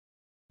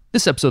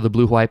This episode of the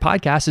Blue Hawaii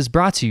Podcast is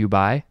brought to you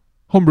by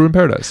Homebrew in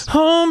Paradise.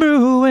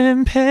 Homebrew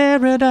in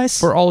Paradise.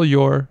 For all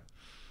your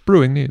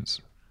brewing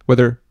needs,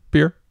 whether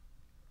beer,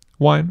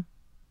 wine,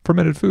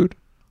 fermented food,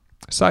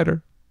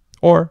 cider,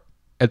 or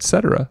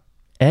etc.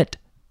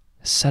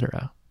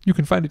 Etc. You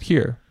can find it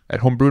here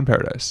at Homebrew in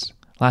Paradise.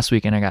 Last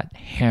weekend I got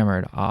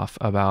hammered off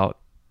about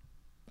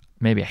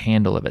maybe a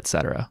handle of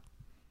etc.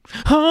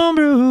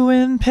 Homebrew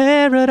in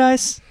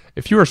Paradise.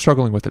 If you are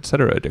struggling with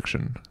etc.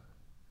 addiction,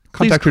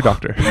 contact your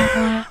doctor.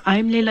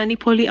 I'm Leilani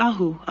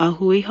Poli'ahu,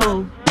 ahui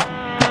ho.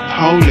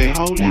 Holy.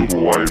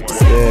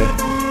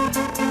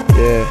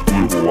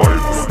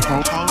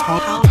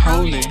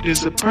 Holy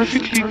is a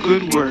perfectly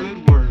good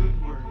word.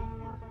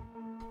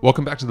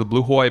 Welcome back to the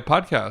Blue Hawaii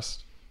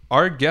Podcast.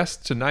 Our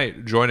guest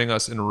tonight, joining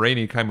us in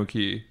rainy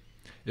Kaimuki,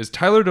 is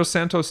Tyler Dos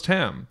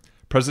Santos-Tam,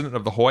 president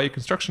of the Hawaii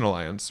Construction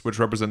Alliance, which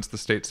represents the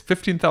state's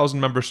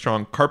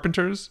 15,000-member-strong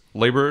carpenters,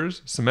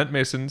 laborers, cement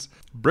masons,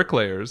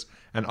 bricklayers,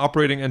 and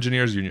operating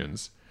engineers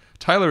unions.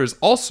 Tyler is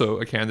also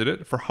a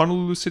candidate for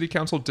Honolulu City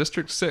Council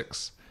District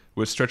 6,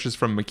 which stretches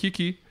from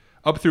Makiki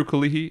up through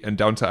Kalihi and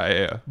down to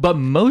Aiea. But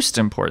most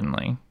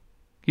importantly,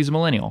 he's a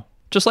millennial,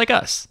 just like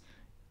us.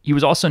 He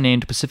was also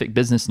named Pacific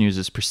Business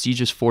News'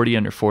 prestigious 40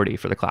 under 40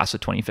 for the class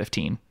of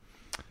 2015.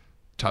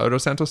 Tyler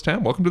Dos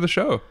Santos-Tam, welcome to the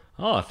show.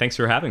 Oh, thanks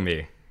for having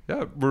me.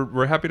 Yeah,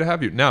 we're happy to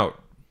have you. Now,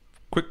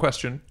 quick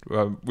question.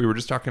 We were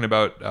just talking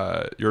about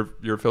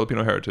your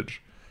Filipino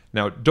heritage.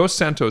 Now, Dos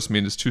Santos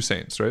means two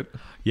saints, right?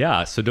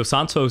 Yeah, so Dos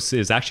Santos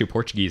is actually a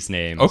Portuguese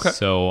name. Okay.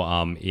 So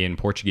in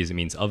Portuguese, it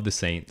means of the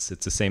saints.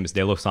 It's the same as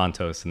De Los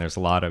Santos, and there's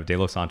a lot of De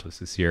Los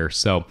Santoses here.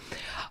 So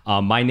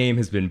my name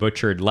has been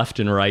butchered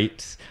left and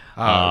right.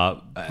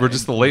 We're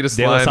just the latest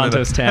De line. Los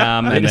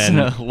Santos-Tam, and It's then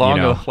a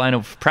long line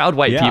of proud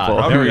white people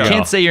there we who go.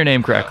 can't say your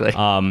name correctly.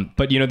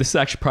 But this is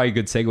actually probably a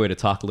good segue to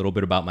talk a little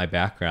bit about my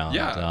background.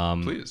 Yeah,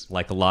 please.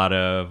 Like a lot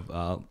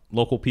of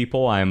local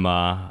people, I'm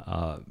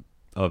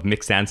of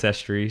mixed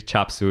ancestry,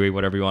 chop suey,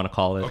 whatever you want to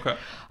call it. Okay.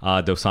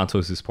 Dos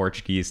Santos is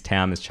Portuguese,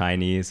 Tam is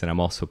Chinese, and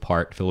I'm also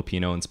part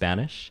Filipino and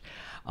Spanish.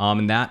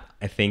 And that,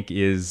 I think,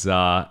 is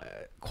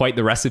quite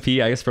the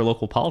recipe, I guess, for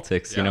local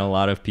politics. Yeah. A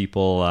lot of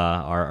people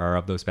are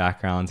of those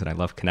backgrounds, and I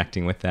love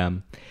connecting with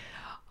them.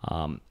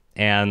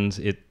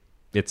 And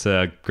it's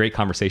a great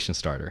conversation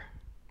starter.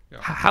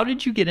 How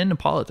did you get into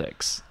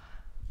politics?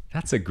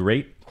 That's a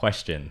great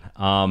question.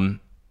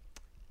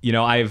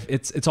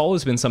 It's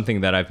always been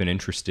something that I've been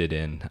interested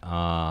in.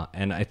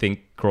 And I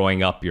think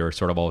growing up, you're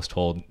sort of always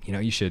told,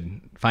 you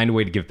should find a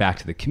way to give back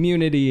to the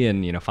community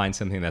and, find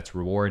something that's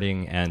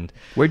rewarding. And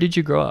Where did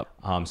you grow up?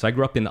 so I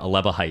grew up in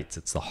Aloha Heights.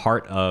 It's the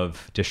heart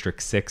of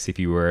District 6. If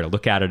you were to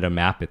look at it on a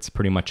map, it's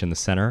pretty much in the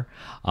center.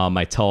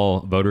 I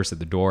tell voters at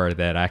the door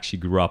that I actually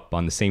grew up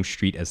on the same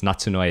street as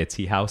Natsunoya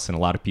Tea House. And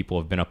a lot of people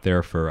have been up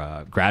there for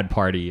a grad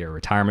party or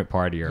retirement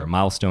party or a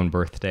milestone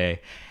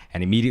birthday.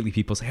 And immediately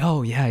people say,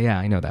 oh, yeah,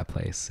 I know that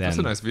place. And That's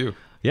a nice view.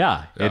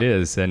 Yeah, it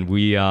is. And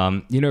we,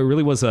 it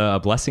really was a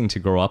blessing to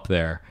grow up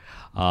there.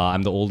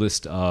 I'm the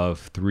oldest of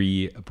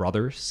three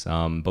brothers.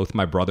 Both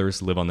my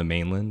brothers live on the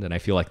mainland. And I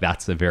feel like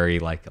that's a very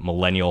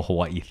millennial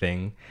Hawaii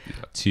thing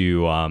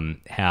to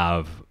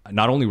have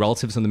not only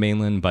relatives on the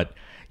mainland, but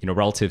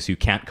relatives who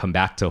can't come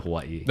back to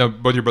Hawaii. Now,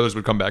 both your brothers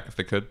would come back if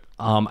they could?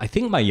 I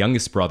think my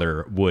youngest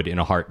brother would in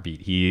a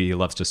heartbeat. He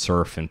loves to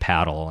surf and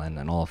paddle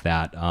and all of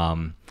that.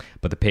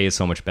 But the pay is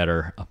so much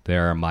better up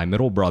there. My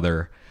middle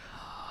brother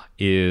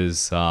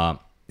is,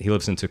 he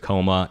lives in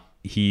Tacoma.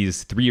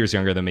 He's 3 years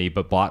younger than me,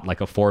 but bought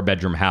a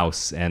 4-bedroom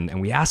house.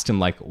 And we asked him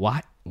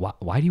why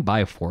do you buy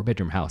a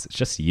 4-bedroom house? It's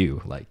just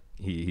you.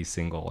 He's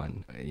single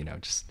and,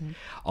 just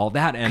all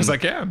that. Because I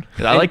can.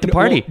 I like to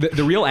party. Well,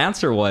 the real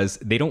answer was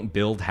they don't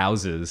build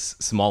houses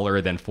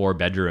smaller than 4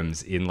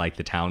 bedrooms in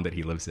the town that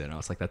he lives in. I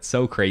was like, that's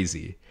so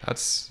crazy.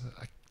 That's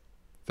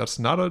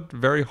not a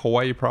very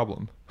Hawaii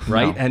problem.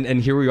 Right. No.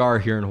 And here we are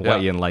here in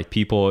Hawaii Yeah. and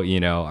people,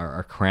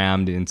 are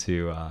crammed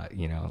into,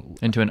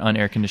 Into an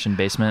unair conditioned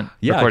basement,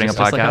 yeah, recording just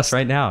a podcast like us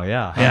right now.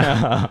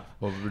 Yeah.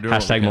 Well, we're doing what we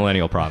Hashtag can.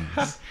 millennial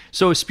problems.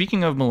 So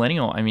speaking of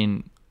millennial, I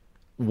mean,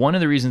 one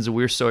of the reasons that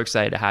we're so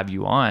excited to have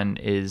you on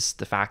is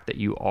the fact that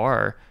you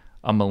are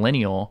a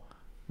millennial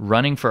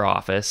running for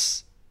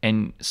office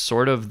and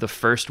sort of the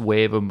first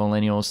wave of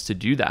millennials to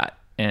do that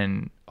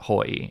in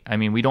Hawaii. I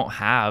mean, we don't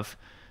have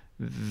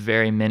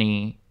very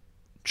many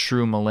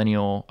true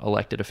millennial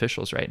elected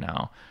officials right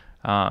now.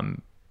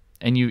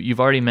 And you've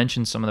already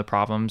mentioned some of the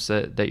problems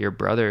that your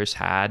brothers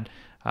had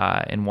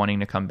in wanting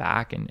to come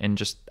back and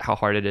just how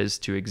hard it is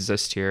to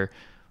exist here.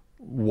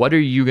 What are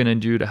you going to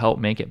do to help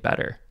make it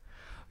better?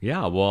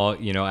 Yeah, well,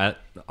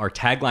 our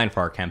tagline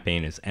for our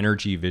campaign is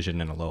energy, vision,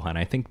 and aloha. And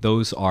I think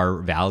those are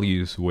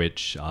values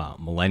which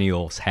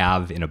millennials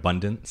have in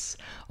abundance.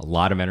 A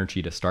lot of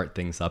energy to start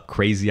things up,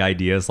 crazy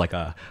ideas like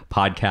a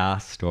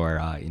podcast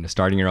or,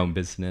 starting your own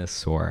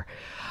business or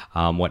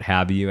what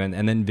have you.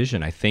 And then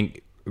vision, I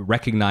think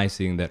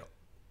recognizing that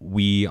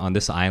we on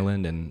this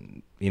island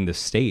and in the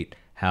state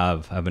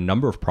have a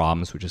number of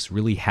problems which just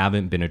really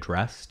haven't been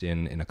addressed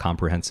in a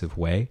comprehensive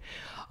way.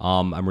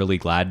 I'm really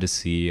glad to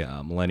see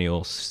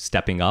millennials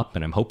stepping up,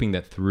 and I'm hoping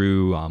that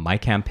through my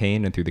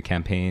campaign and through the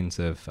campaigns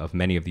of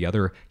many of the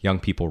other young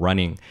people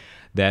running,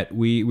 that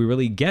we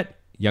really get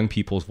young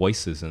people's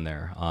voices in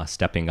there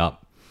stepping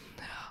up.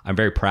 I'm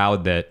very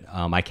proud that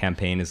my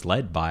campaign is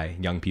led by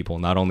young people.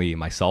 Not only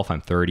myself,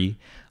 I'm 30.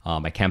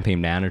 My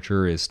campaign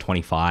manager is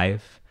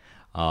 25.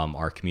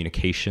 Our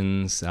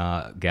communications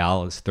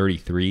gal is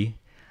 33.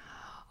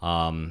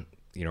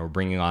 We're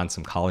bringing on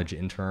some college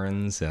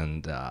interns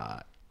and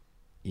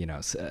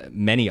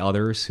many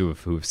others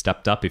who've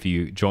stepped up. If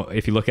you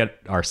look at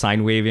our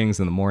sign wavings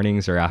in the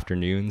mornings or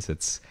afternoons,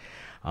 it's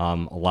a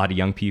lot of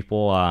young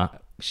people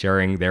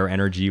sharing their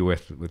energy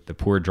with the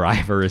poor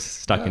drivers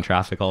stuck in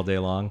traffic all day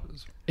long.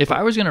 If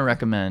I was going to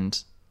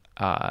recommend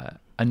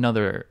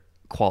another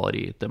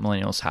quality that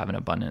millennials have in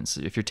abundance,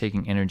 if you're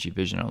taking energy,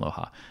 vision,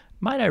 Aloha,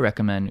 might I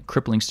recommend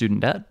crippling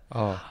student debt?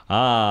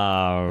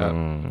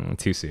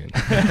 Too soon.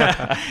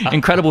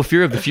 Incredible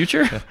fear of the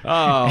future?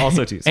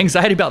 Also too soon.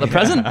 Anxiety about the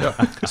present? Yeah.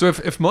 So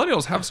if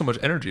millennials have so much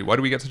energy, why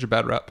do we get such a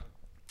bad rep?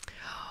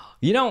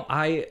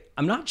 I'm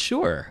not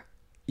sure.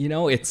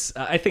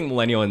 I think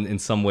millennial in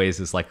some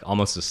ways is like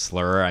almost a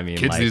slur. I mean,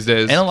 Kids these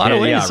days. In a lot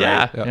of ways,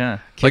 right? Yeah.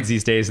 Kids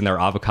these days and their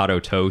avocado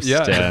toast.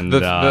 Yeah, And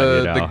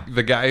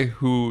the guy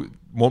who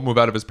won't move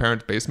out of his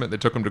parents' basement, they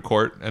took him to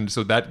court, and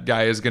so that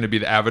guy is going to be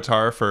the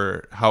avatar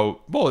for how,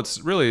 well, it's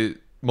really,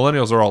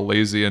 millennials are all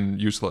lazy and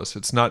useless.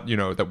 It's not,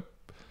 that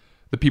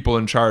the people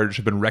in charge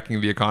have been wrecking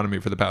the economy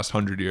for the past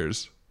 100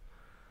 years.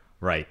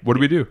 Right. What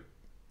do we do?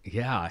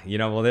 Yeah,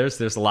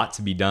 there's a lot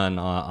to be done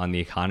on the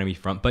economy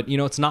front, but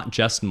it's not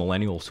just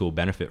millennials who will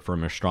benefit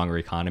from a stronger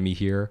economy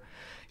here.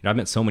 I've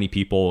met so many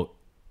people,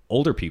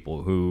 older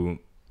people who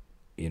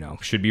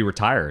should be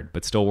retired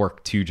but still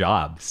work 2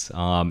 jobs.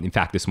 In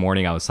fact, this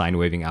morning I was sign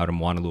waving out in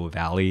Moanalua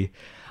Valley.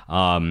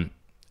 A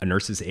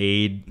nurse's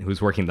aide who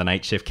was working the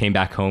night shift came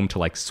back home to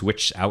like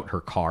switch out her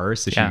car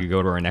so she could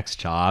go to her next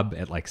job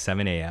at like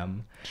 7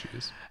 a.m.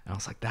 Jeez. And I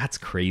was like, that's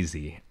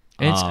crazy.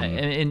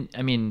 And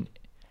I mean,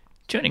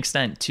 to an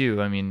extent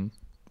too, I mean,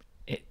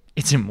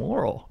 it's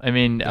immoral. I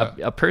mean,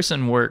 a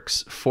person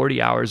works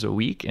 40 hours a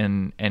week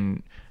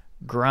and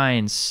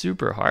grinds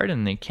super hard,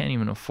 and they can't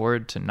even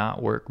afford to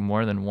not work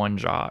more than 1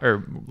 job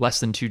or less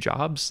than 2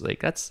 jobs.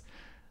 Like that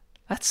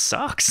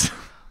sucks.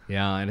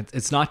 Yeah. And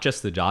it's not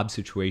just the job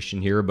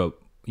situation here, but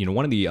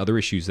one of the other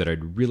issues that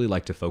I'd really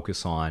like to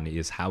focus on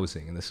is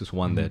housing. And this is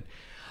one that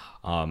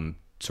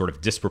sort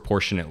of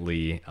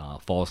disproportionately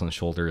falls on the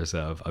shoulders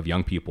of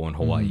young people in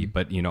Hawaii.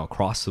 But,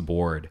 across the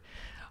board,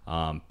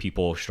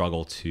 people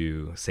struggle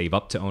to save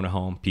up to own a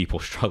home. People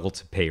struggle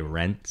to pay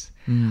rent.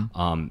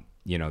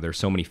 There's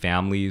so many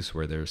families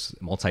where there's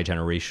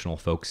multi-generational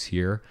folks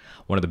here.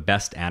 One of the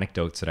best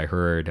anecdotes that I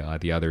heard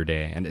the other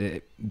day,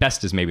 and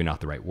best is maybe not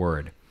the right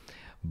word,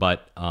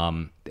 but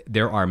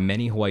there are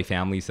many Hawaii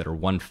families that are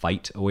one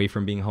fight away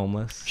from being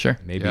homeless. Sure.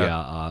 Maybe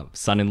a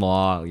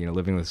son-in-law,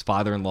 living with his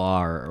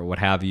father-in-law or what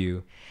have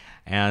you.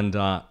 And,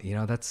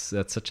 that's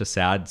such a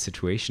sad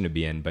situation to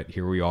be in. But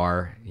here we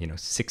are,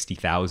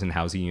 60,000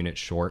 housing units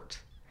short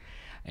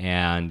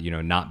and,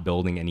 not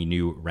building any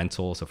new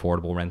rentals,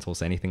 affordable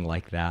rentals, anything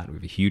like that. We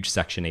have a huge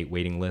Section 8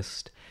 waiting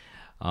list.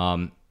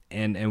 And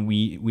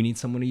we need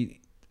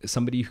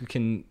somebody who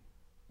can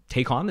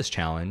take on this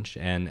challenge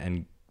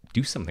and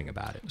do something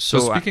about it. So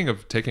speaking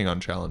of taking on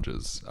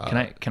challenges,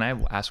 can I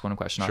ask one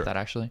question off that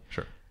actually?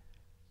 Sure.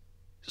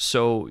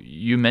 So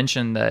you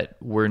mentioned that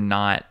we're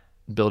not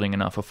building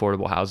enough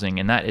affordable housing,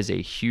 and that is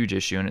a huge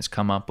issue, and it's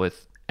come up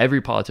with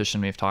every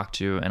politician we've talked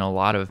to and a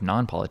lot of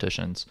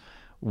non-politicians.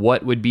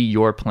 What would be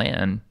your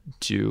plan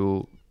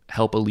to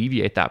help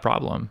alleviate that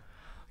problem?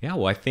 Yeah,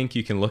 well, I think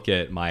you can look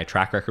at my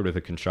track record with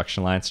the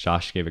Construction Alliance.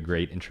 Josh gave a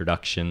great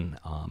introduction,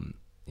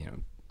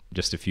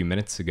 just a few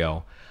minutes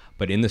ago.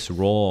 But in this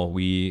role,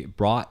 we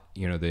brought,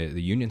 the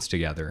unions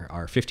together.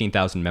 Our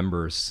 15,000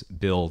 members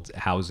build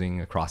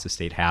housing across the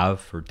state have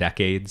for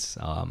decades.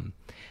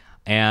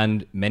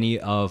 And many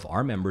of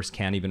our members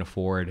can't even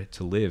afford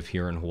to live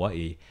here in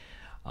Hawaii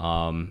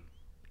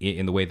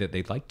in the way that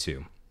they'd like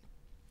to.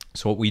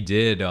 So what we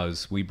did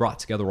was we brought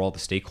together all the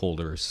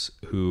stakeholders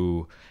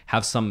who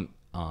have some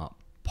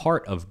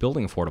part of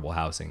building affordable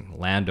housing: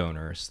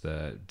 landowners,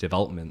 the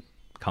development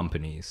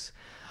companies,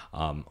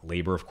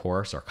 labor, of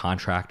course, our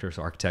contractors,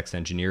 architects,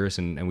 engineers,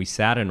 and we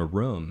sat in a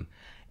room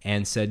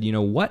and said,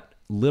 what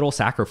little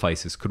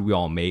sacrifices could we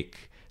all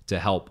make to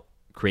help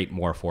create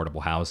more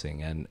affordable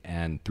housing?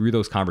 And through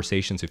those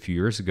conversations a few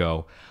years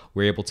ago,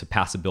 we were able to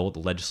pass a bill at the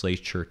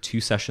legislature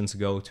 2 sessions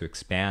ago to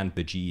expand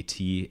the GET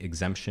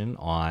exemption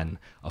on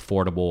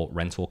affordable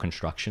rental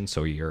construction.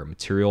 So your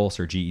materials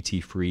are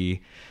GET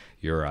free,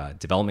 your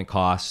development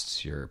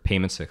costs, your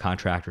payments to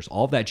contractors,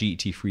 all of that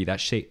GET free, that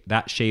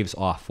shaves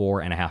off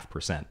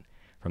 4.5%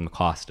 from the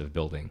cost of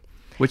building.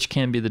 Which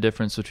can be the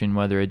difference between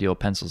whether a deal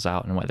pencils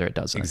out and whether it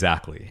doesn't.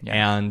 Exactly.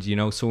 Yeah. And,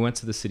 so we went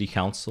to the city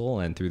council,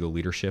 and through the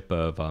leadership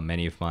of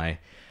many of my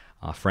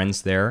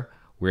friends there,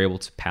 we're able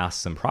to pass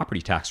some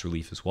property tax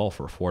relief as well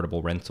for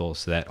affordable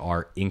rentals that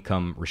are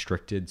income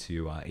restricted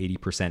to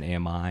 80%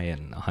 AMI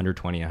and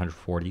 120,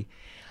 140.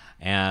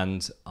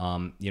 And,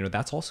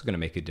 that's also going to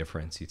make a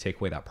difference. You take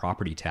away that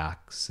property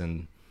tax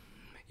and,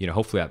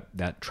 hopefully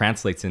that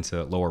translates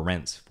into lower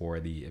rents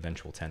for the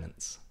eventual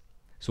tenants.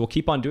 So we'll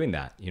keep on doing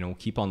that. We'll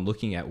keep on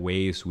looking at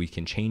ways we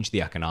can change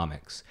the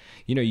economics.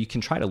 You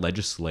can try to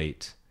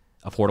legislate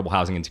affordable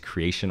housing into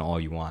creation all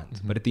you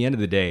want. But at the end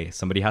of the day,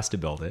 somebody has to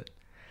build it.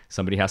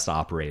 Somebody has to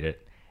operate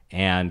it.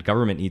 And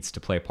government needs to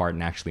play a part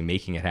in actually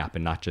making it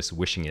happen, not just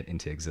wishing it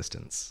into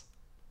existence.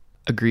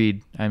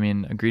 Agreed.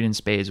 Agreed in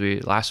spades.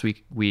 Last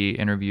week we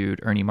interviewed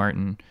Ernie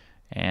Martin,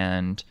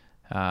 and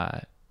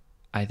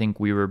I think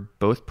we were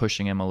both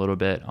pushing him a little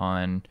bit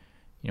on,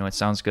 it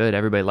sounds good.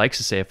 Everybody likes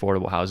to say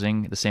affordable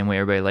housing the same way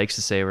everybody likes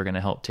to say we're going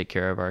to help take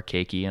care of our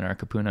keiki and our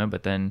kapuna,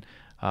 but then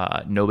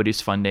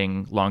nobody's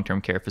funding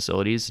long-term care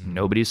facilities.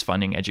 Nobody's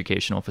funding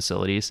educational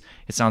facilities.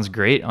 It sounds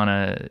great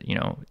on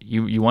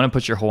you want to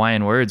put your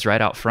Hawaiian words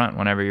right out front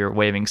whenever you're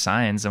waving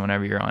signs and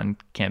whenever you're on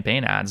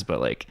campaign ads, but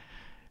like,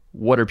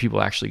 what are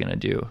people actually going to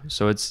do?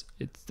 So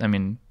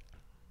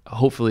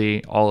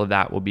hopefully all of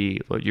that will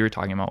be what you're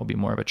talking about will be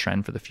more of a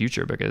trend for the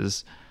future,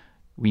 because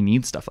we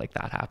need stuff like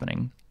that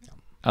happening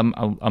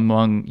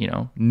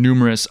among,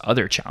 numerous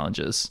other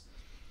challenges.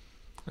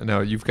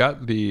 Now you've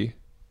got the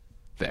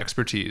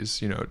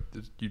expertise,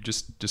 you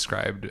just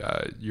described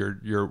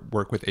your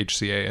work with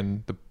HCA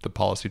and the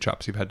policy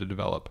chops you've had to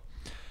develop.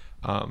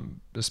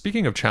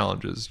 Speaking of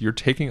challenges, you're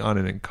taking on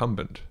an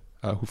incumbent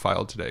who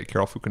filed today,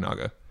 Carol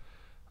Fukunaga,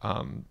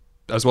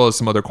 as well as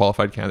some other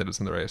qualified candidates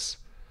in the race.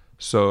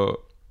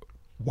 So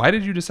why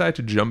did you decide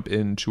to jump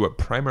into a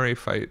primary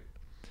fight?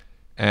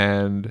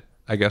 And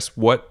I guess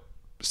what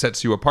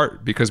sets you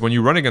apart? Because when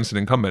you run against an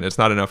incumbent, it's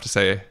not enough to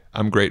say,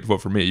 I'm great, vote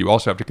for me. You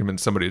also have to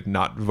convince somebody to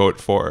not vote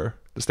for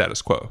the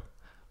status quo.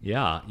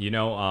 Yeah,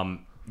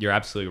 you're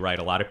absolutely right.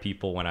 A lot of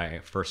people, when I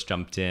first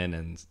jumped in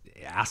and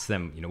asked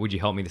them, would you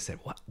help me? They said,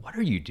 what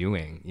are you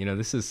doing?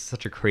 This is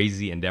such a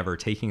crazy endeavor,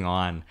 taking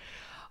on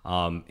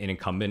an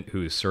incumbent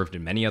who's served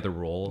in many other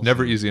roles.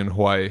 Never easy in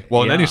Hawaii.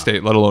 Well, in any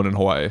state, let alone in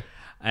Hawaii.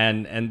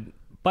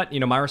 But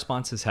my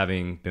response is,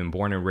 having been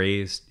born and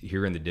raised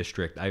here in the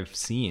district, I've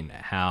seen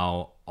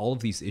how all of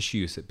these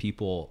issues that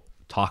people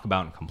talk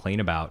about and complain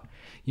about,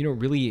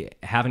 really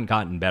haven't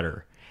gotten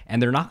better.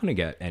 And they're not going to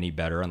get any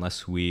better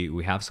unless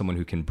we have someone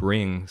who can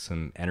bring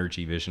some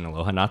energy, vision,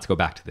 aloha, not to go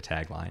back to the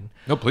tagline.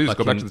 No, please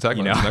go back to the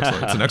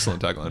tagline. It's an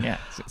excellent tagline. Yeah,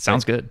 it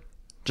sounds good.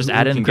 Just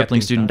add in the crippling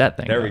student debt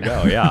thing. There we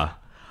go, yeah.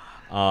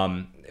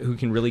 Who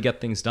can really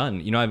get things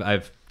done.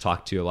 I've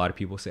talked to a lot of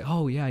people who say,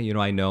 oh, yeah,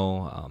 I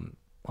know,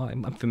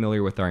 I'm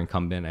familiar with our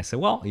incumbent. I say,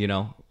 well,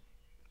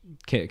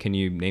 can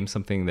you name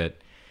something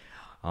that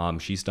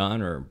she's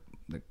done or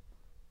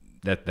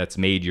that's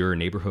made your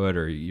neighborhood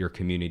or your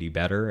community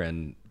better?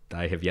 And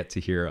I have yet to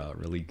hear a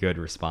really good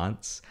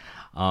response.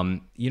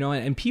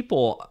 And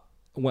people,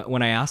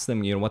 when I ask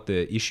them, what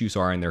the issues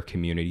are in their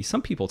community,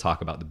 some people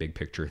talk about the big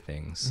picture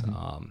things,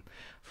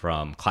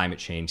 from climate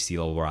change, sea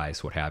level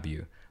rise, what have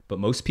you. But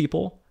most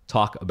people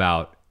talk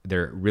about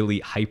their really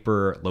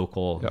hyper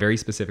local, very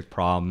specific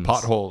problems.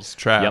 Potholes,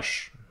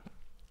 trash. Yep.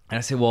 And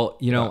I say, well,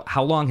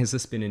 how long has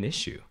this been an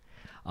issue?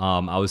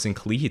 I was in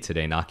Kalihi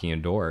today knocking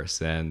on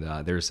doors, and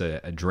there's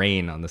a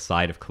drain on the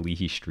side of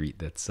Kalihi Street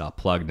that's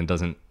plugged and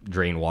doesn't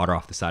drain water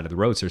off the side of the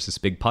road. So there's this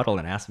big puddle,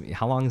 and I asked me,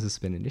 how long has this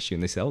been an issue?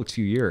 And they say,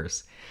 2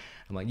 years.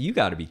 I'm like, you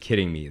got to be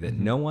kidding me that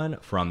no one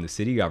from the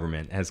city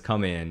government has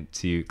come in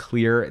to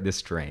clear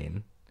this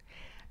drain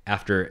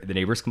after the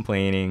neighbors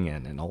complaining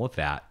and all of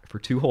that for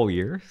 2 whole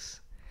years.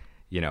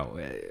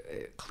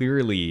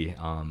 Clearly,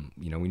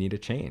 we need a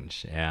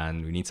change,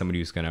 and we need somebody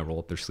who's going to roll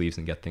up their sleeves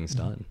and get things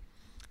done.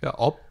 Yeah,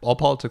 all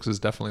politics is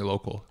definitely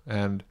local,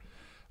 and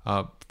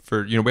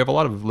we have a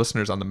lot of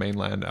listeners on the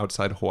mainland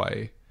outside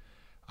Hawaii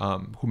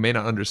who may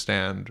not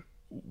understand,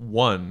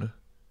 one,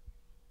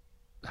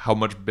 how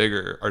much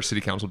bigger our city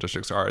council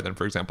districts are than,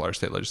 for example, our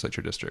state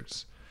legislature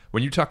districts.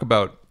 When you talk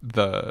about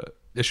the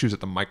issues at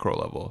the micro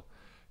level,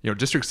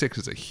 District 6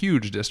 is a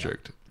huge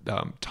district,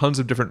 tons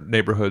of different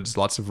neighborhoods,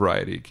 lots of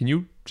variety. Can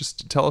you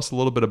just tell us a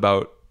little bit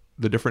about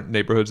the different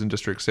neighborhoods in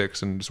District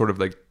 6 and sort of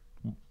like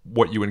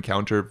what you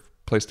encounter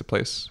place to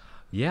place?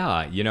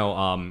 Yeah,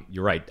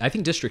 you're right. I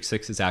think District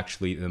 6 is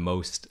actually the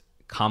most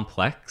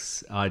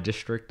complex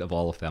district of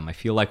all of them. I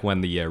feel like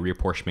when the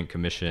Reapportionment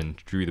Commission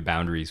drew the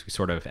boundaries, we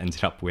sort of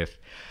ended up with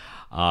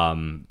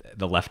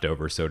the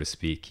leftover, so to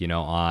speak.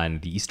 On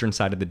the eastern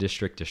side of the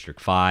district, District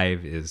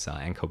 5 is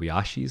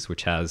Kobayashi's,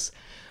 which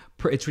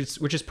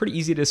is pretty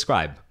easy to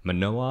describe.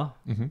 Manoa,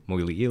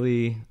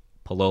 Moiliili,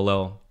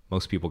 Palolo,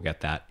 most people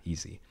get that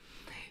easy.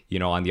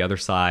 On the other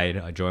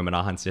side, Joey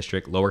Manahan's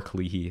district, Lower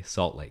Kalihi,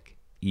 Salt Lake,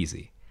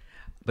 easy.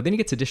 But then you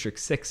get to District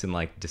 6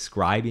 and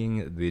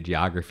describing the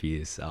geography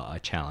is a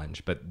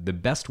challenge. But the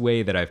best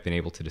way that I've been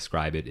able to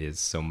describe it is,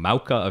 so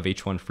Mauka of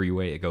H1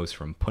 Freeway, it goes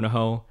from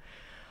Punahou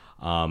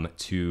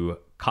to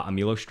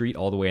Ka'amilo Street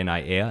all the way in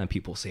Aiea. And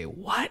people say,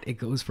 what? It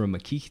goes from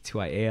Makiki to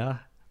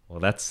Aiea?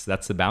 Well, that's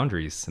the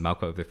boundaries, the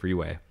Mauka of the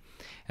freeway.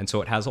 And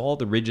so it has all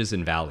the ridges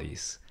and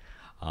valleys,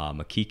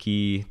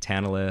 Makiki,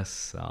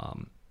 Tantalus,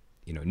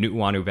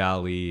 Nu'uanu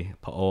Valley,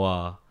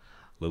 Paoa,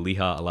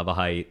 Liliha, Alewa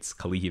Heights,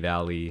 Kalihi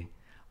Valley,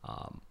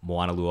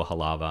 Moanalua,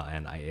 Halava,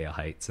 and Aiea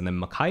Heights. And then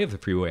Makai of the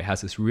freeway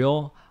has this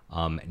real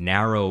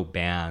narrow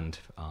band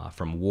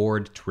from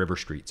Ward to River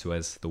Street. So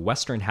as the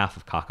western half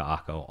of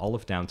Kaka'ako, all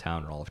of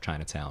downtown, and all of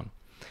Chinatown.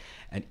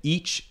 And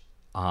each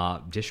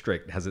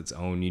district has its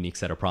own unique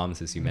set of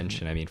problems, as you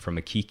mentioned. I mean, from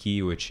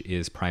Makiki, which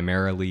is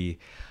primarily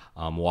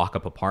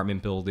walk-up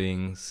apartment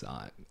buildings,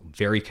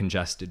 very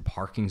congested,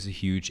 parking's a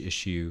huge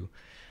issue,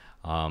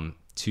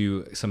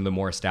 to some of the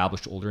more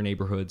established older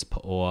neighborhoods,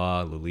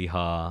 Paoa,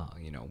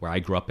 Liliha, where I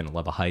grew up in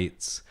Alewa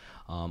Heights,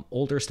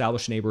 older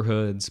established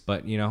neighborhoods,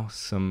 but,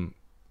 some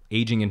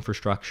aging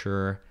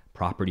infrastructure,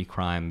 property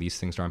crime, these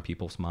things are on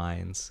people's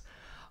minds.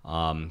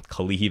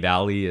 Kalihi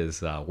Valley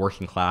is a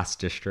working class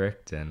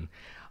district, and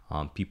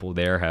people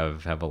there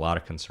have a lot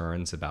of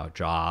concerns about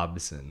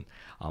jobs and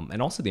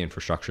also the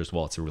infrastructure as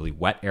well. It's a really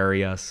wet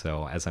area.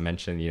 So as I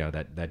mentioned,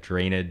 that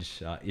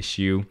drainage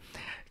issue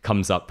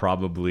comes up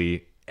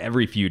probably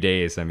every few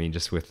days. I mean,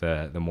 just with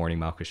the morning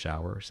Mauka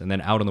showers. And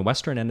then out on the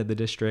western end of the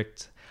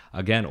district,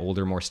 again,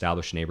 older, more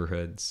established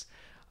neighborhoods,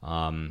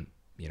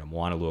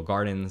 Moanalua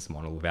Gardens,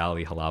 Moanalua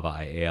Valley, Halava,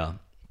 Aiea.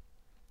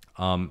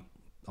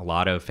 A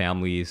lot of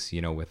families,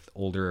 with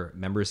older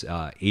members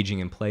aging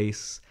in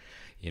place,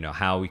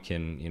 how we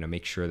can,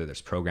 make sure that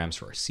there's programs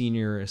for our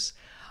seniors.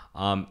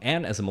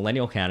 And as a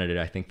millennial candidate,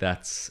 I think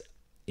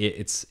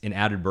it's an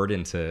added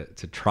burden to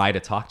try to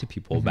talk to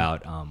people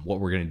about what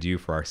we're going to do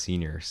for our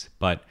seniors.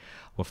 But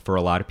for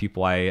a lot of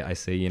people, I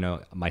say,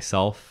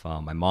 myself,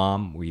 my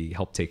mom, we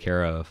help take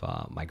care of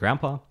my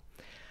grandpa,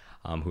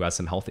 who has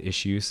some health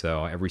issues.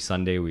 So every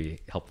Sunday we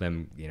help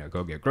them,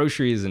 go get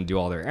groceries and do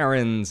all their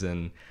errands.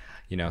 And,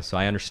 so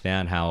I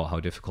understand how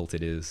difficult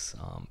it is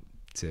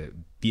to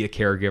be a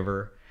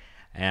caregiver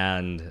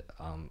and,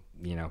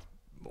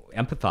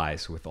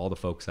 empathize with all the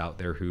folks out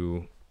there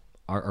who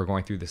are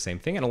going through the same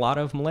thing. And a lot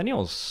of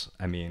millennials,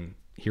 I mean,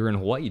 here in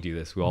Hawaii do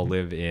this. We all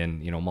live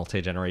in,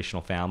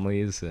 multi-generational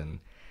families, and,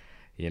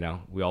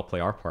 we all play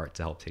our part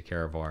to help take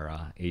care of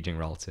our aging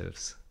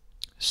relatives.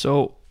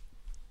 So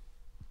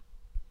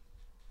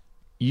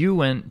you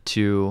went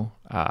to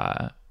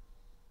the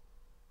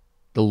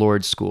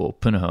Lord's School,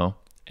 Punahou.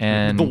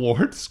 And the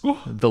Lord's School?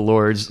 The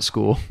Lord's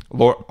School.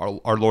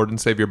 Our Lord and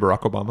Savior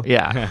Barack Obama.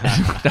 Yeah.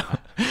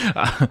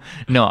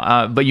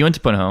 But you went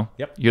to Punahou.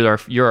 Yep.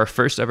 You're our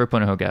first ever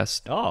Punahou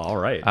guest. Oh, all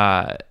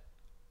right.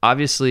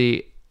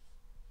 Obviously,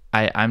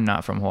 I'm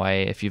not from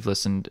Hawaii. If you've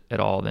listened at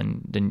all,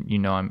 then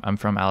I'm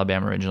from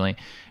Alabama originally.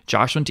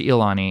 Josh went to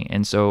Iolani,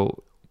 and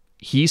so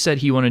he said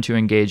he wanted to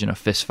engage in a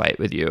fist fight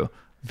with you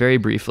very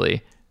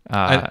briefly.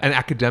 An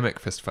academic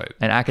fist fight.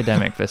 An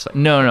academic fist fight.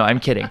 No, I'm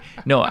kidding.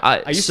 No,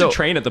 I used to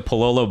train at the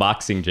Pololo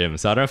boxing gym,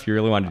 so I don't know if you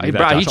really wanted to do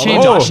that.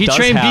 He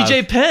trained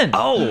BJ Penn.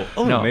 No,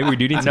 maybe we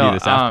do need to do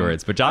this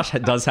afterwards. But Josh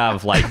does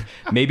have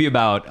maybe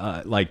about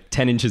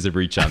 10 inches of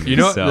reach on me.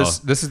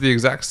 This is the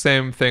exact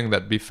same thing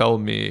that befell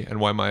me, and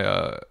why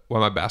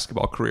my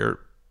basketball career.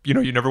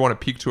 You never want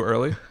to peak too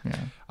early.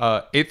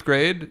 Yeah. 8th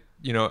grade,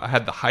 I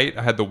had the height,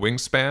 I had the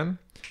wingspan,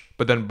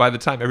 but then by the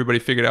time everybody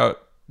figured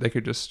out they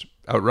could just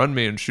outrun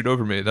me and shoot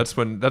over me, that's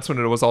when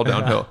it was all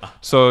downhill.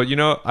 So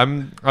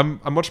I'm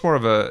much more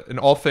of in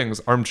all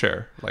things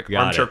armchair,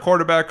 armchair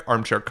quarterback,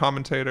 armchair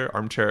commentator,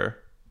 armchair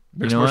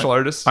mixed martial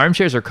artist.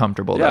 Armchairs are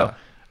comfortable though.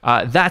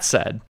 That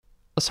said,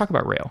 let's talk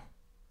about rail.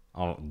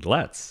 Oh,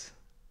 let's.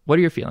 What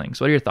are your feelings?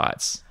 What are your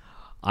thoughts?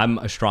 I'm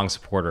a strong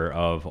supporter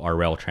of our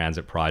rail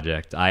transit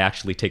project. I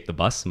actually take the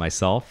bus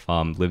myself.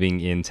 Living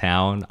in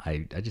town,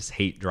 I just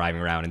hate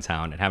driving around in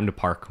town and having to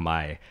park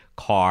my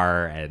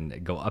car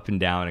and go up and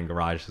down in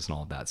garages and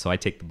all of that. So I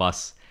take the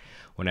bus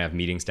when I have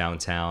meetings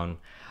downtown.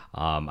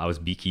 I was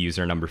Biki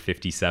user number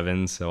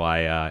 57, so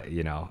I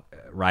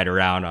ride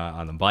around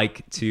on the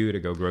bike too to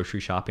go grocery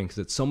shopping because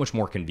it's so much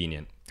more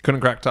convenient. Couldn't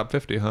crack top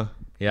 50, huh?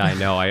 Yeah, I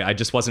know. I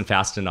just wasn't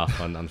fast enough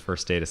on the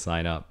first day to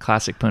sign up.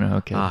 Classic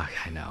Punahou kid. I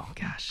know.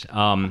 Gosh.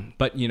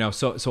 But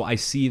so I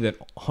see that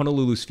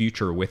Honolulu's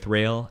future with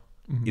rail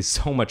is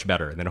so much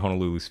better than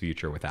Honolulu's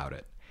future without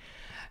it.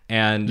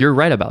 And you're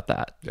right about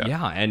that.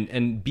 Yeah.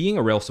 And being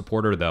a rail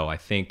supporter, though, I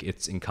think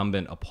it's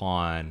incumbent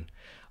upon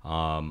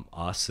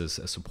us as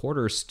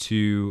supporters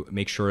to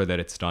make sure that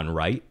it's done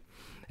right.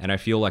 And I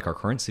feel like our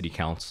current city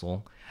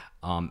council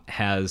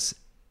has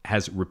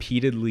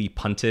repeatedly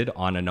punted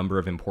on a number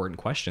of important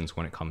questions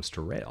when it comes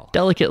to rail.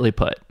 Delicately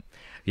put.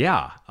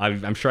 Yeah,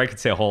 I'm sure I could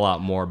say a whole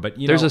lot more, but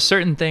there's a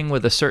certain thing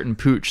with a certain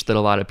pooch that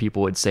a lot of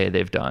people would say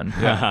they've done.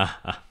 Yeah.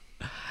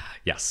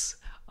 Yes.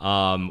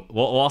 We'll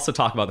also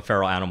talk about the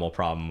feral animal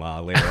problem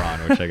later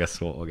on, which I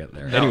guess we'll get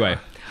there. No. Anyway,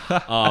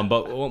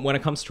 but when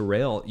it comes to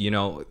rail,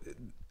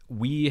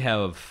 we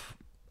have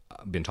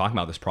been talking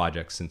about this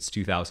project since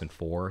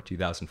 2004,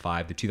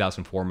 2005, the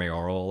 2004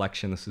 mayoral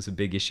election. This was a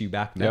big issue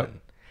back then.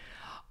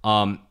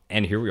 Yep.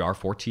 And here we are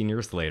 14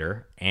 years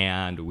later,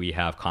 and we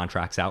have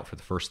contracts out for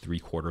the first 3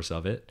 quarters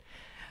of it.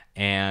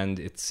 and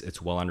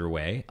it's well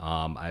underway.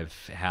 I've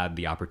had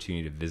the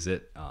opportunity to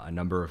visit a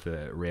number of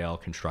the rail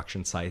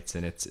construction sites,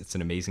 and it's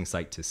an amazing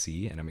sight to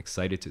see, and I'm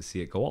excited to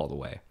see it go all the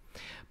way.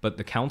 But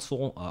the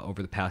council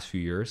over the past few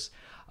years,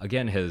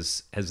 again,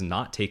 has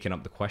not taken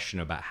up the question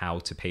about how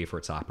to pay for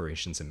its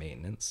operations and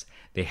maintenance.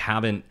 They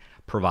haven't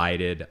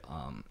provided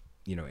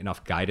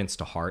enough guidance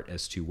to HART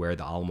as to where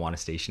the Ala Moana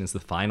station is the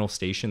final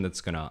station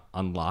that's going to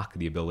unlock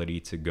the ability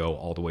to go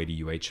all the way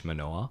to UH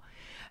Manoa.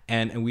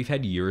 And we've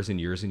had years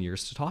and years and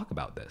years to talk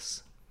about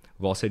this.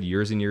 We've also had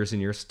years and years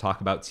and years to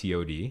talk about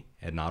TOD,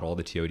 and not all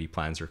the TOD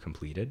plans are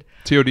completed.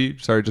 TOD,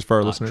 sorry, just for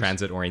our listeners.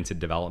 Transit-oriented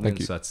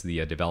development. So that's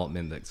the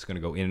development that's going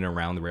to go in and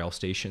around the rail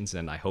stations,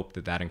 and I hope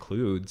that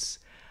includes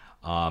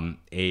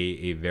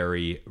a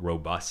very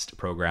robust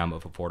program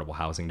of affordable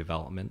housing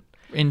development.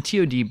 In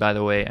TOD, by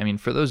the way, I mean,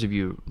 for those of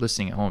you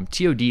listening at home,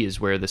 TOD is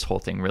where this whole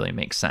thing really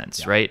makes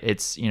sense, right?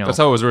 It's, that's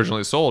how it was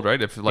originally sold,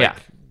 right?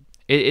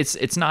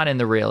 It's not in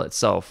the rail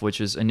itself,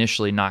 which is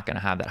initially not going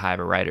to have that high of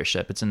a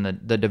ridership. It's in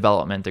the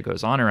development that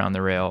goes on around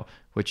the rail,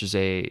 which is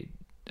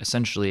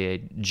essentially a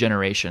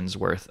generation's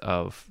worth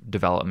of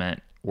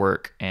development,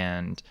 work,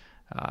 and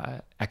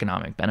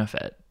economic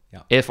benefit,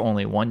 if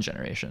only one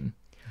generation.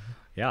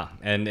 Yeah,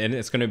 and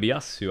it's going to be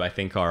us who I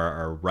think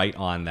are right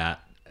on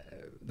that,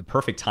 the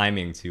perfect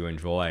timing to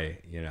enjoy,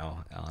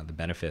 the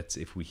benefits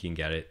if we can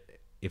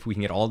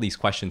get all these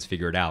questions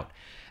figured out.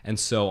 And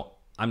so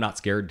I'm not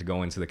scared to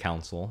go into the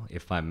council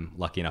if I'm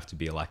lucky enough to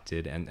be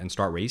elected and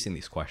start raising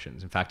these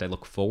questions. In fact, I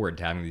look forward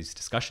to having these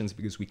discussions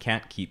because we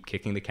can't keep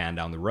kicking the can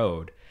down the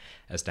road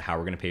as to how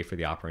we're going to pay for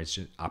the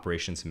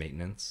operations and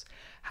maintenance,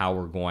 how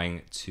we're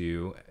going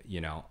to,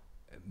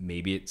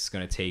 maybe it's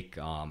going to take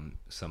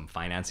some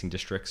financing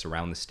districts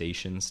around the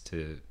stations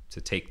to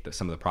take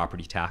some of the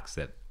property tax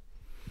that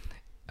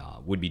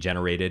would be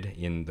generated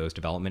in those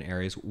development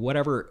areas.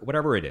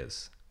 Whatever it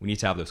is, we need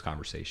to have those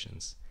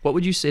conversations. What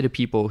would you say to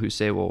people who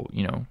say, well,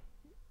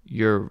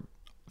 you're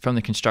from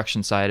the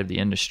construction side of the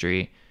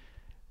industry,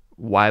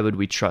 why would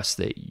we trust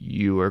that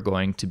you are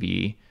going to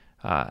be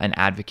an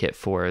advocate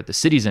for the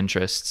city's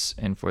interests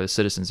and for the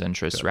citizens'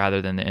 interests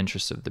rather than the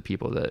interests of the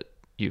people that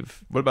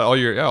you've... What about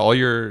all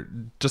your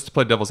just to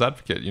play devil's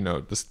advocate,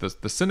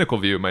 the cynical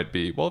view might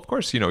be, well, of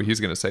course, he's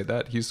going to say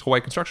that. He's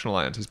Hawaii Construction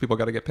Alliance. His people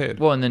got to get paid.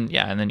 Well, and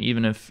then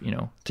even if,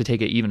 to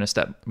take it even a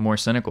step more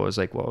cynical is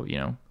like, well,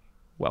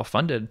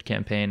 well-funded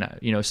campaign,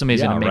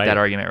 somebody's going to make that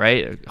argument,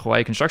 right?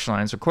 Hawaii Construction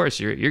Alliance, of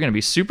course, you're going to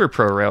be super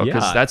pro-rail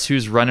because that's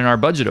who's running our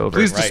budget over.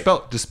 Please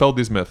dispel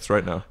these myths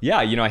right now. Yeah,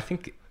 I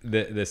think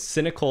the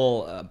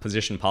cynical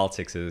position in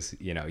politics is,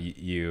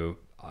 you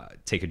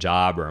take a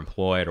job or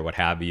employed or what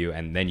have you,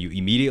 and then you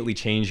immediately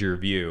change your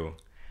view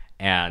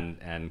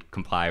and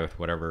comply with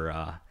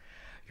whatever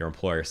your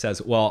employer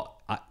says.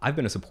 Well, I've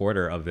been a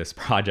supporter of this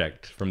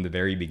project from the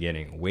very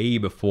beginning, way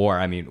before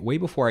I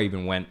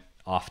even went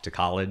off to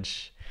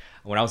college.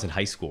 When I was in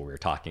high school, we were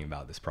talking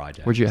about this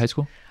project. Where'd you at high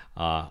school?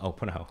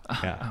 Punahou.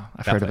 Yeah.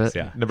 I've heard of it.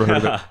 Yeah. Never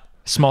heard of it.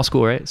 Small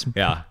school, right?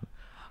 Yeah.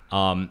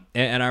 And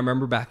I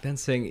remember back then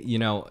saying,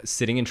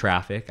 sitting in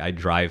traffic, I'd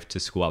drive to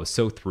school. I was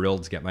so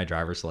thrilled to get my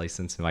driver's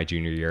license in my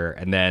junior year.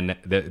 And then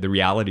the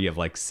reality of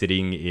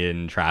sitting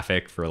in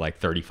traffic for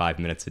 35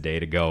 minutes a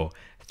day to go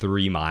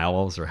 3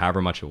 miles or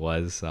however much it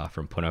was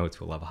from Punahou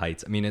to Aloha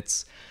Heights. I mean,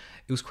 it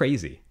was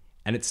crazy.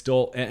 And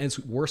it's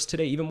worse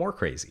today, even more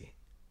crazy.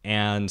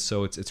 And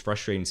so it's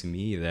frustrating to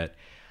me that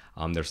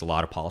there's a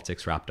lot of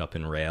politics wrapped up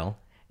in rail.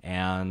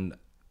 And,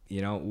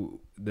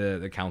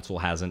 the council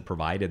hasn't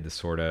provided the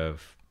sort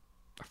of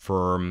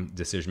firm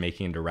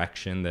decision-making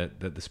direction that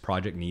this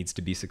project needs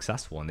to be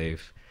successful. And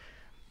they've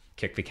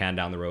kicked the can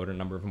down the road on a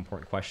number of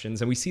important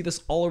questions. And we see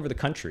this all over the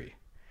country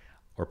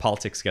where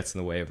politics gets in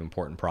the way of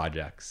important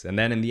projects. And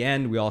then in the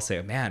end, we all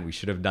say, man, we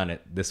should have done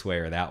it this way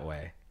or that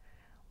way.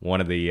 One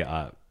of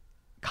the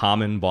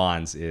common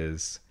bonds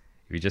is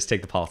if you just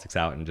take the politics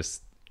out and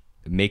just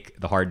make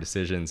the hard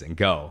decisions and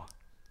go,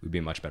 we'd be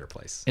in a much better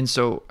place. And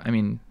so,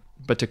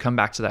 but to come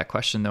back to that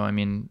question, though,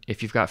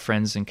 if you've got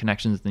friends and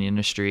connections in the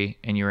industry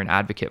and you're an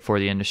advocate for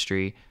the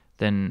industry,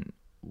 then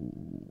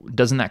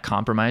doesn't that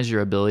compromise your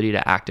ability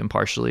to act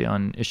impartially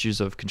on issues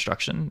of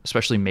construction,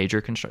 especially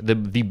major construction,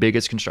 the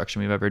biggest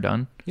construction we've ever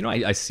done?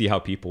 I see how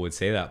people would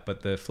say that,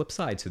 but the flip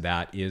side to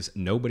that is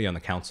nobody on the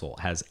council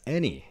has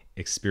any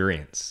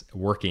experience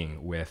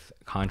working with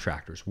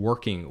contractors,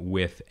 working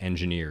with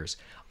engineers,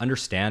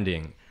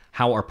 understanding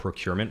how our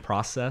procurement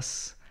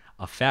process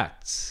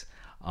affects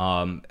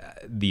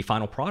the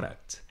final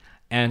product.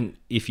 And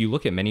if you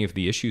look at many of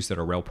the issues that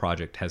a rail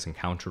project has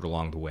encountered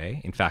along the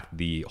way, in fact,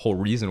 the whole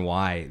reason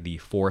why the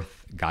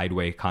fourth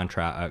guideway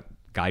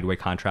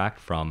contract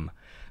from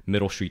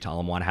Middle Street to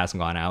Ala Moana hasn't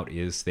gone out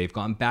is they've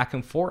gone back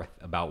and forth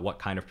about what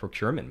kind of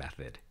procurement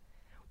method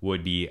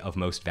would be of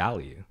most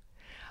value.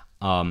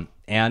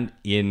 And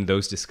in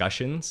those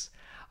discussions,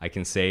 I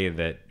can say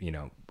that,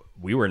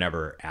 we were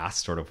never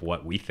asked sort of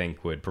what we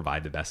think would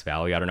provide the best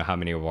value. I don't know how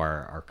many of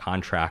our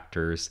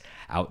contractors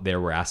out there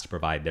were asked to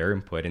provide their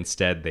input.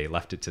 Instead, they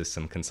left it to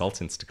some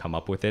consultants to come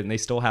up with it, and they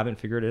still haven't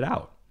figured it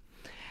out.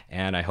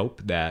 And I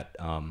hope that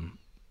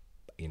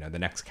the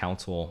next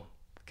council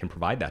can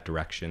provide that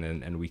direction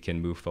and we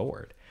can move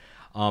forward.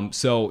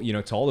 So,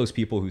 to all those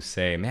people who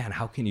say, man,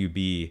 how can you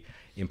be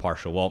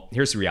impartial? Well,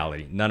 here's the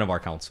reality. None of our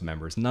council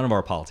members, none of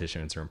our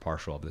politicians are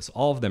impartial of this.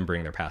 All of them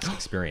bring their past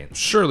experience.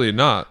 Surely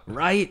not.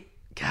 Right?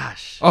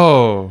 Gosh.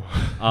 Oh,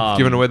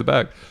 giving away the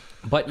bag.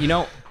 But,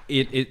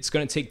 it's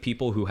going to take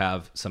people who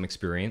have some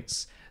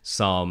experience,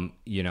 some,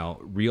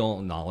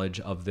 real knowledge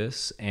of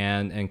this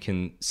and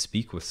can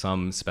speak with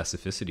some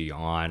specificity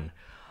on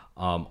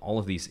all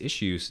of these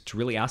issues to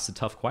really ask the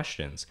tough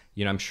questions.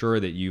 I'm sure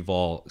that you've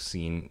all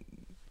seen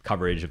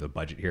coverage of the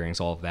budget hearings,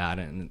 all of that,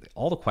 and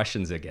all the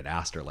questions that get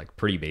asked are like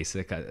pretty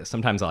basic.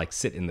 Sometimes I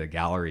sit in the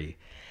gallery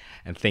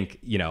and think,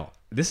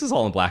 this is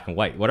all in black and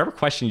white. Whatever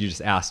question you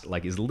just asked,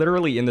 is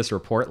literally in this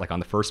report, on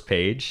the first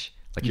page.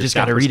 You just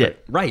got to read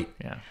it. Right.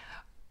 Yeah.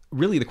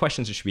 Really, the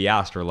questions that should be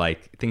asked are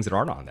things that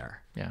aren't on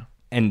there. Yeah.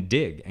 And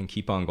dig and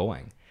keep on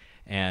going.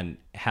 And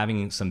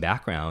having some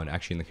background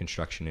actually in the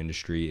construction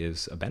industry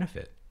is a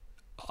benefit.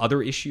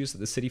 Other issues that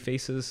the city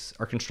faces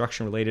are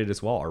construction related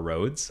as well. Our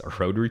roads, our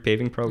road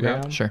repaving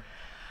program. Yeah, sure.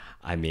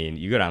 I mean,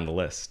 you go down the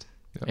list.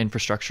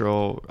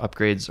 Infrastructural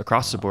upgrades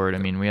across the board. I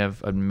mean, we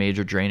have a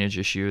major drainage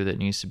issue that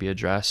needs to be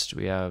addressed.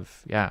 We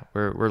have,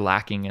 we're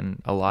lacking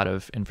in a lot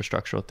of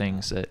infrastructural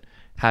things that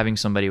having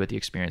somebody with the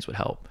experience would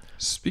help.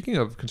 Speaking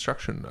of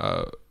construction,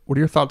 what are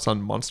your thoughts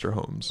on monster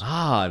homes?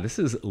 This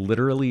is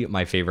literally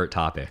my favorite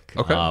topic.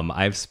 Okay.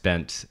 I've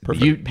spent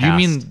You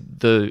mean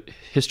the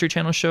History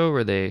Channel show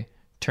where they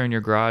turn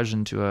your garage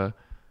into a...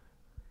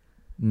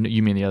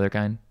 You mean the other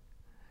kind?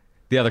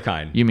 The other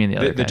kind. You mean the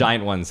other kind. The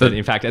giant ones. That,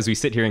 in fact, as we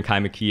sit here in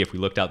Makiki, if we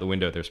looked out the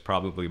window, there's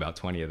probably about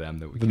 20 of them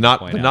that we can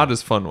point out. Not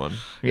as fun one.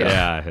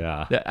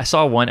 Yeah. I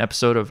saw one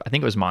episode of, I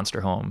think it was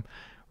Monster Home,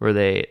 where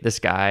this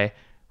guy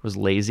was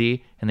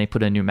lazy and they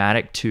put a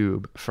pneumatic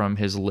tube from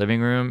his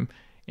living room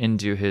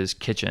into his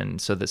kitchen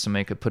so that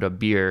somebody could put a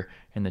beer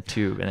in the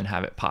tube and then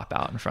have it pop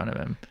out in front of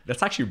him.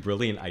 That's actually a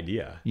brilliant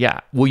idea. Yeah.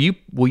 Will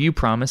you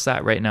promise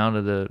that right now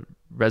to the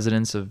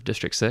residents of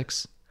District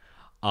 6?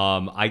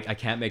 I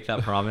can't make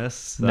that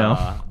promise.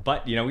 No.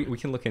 But we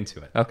can look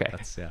into it. Okay.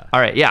 Yeah. All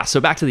right. Yeah.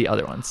 So back to the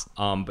other ones.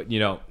 But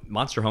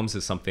monster homes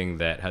is something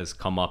that has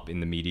come up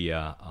in the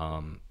media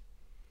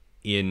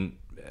in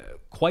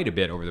quite a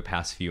bit over the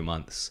past few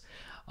months.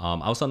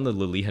 I was on the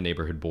Aloha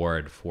neighborhood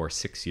board for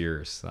 6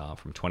 years,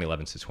 from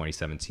 2011 to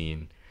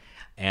 2017.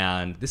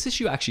 And this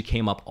issue actually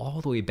came up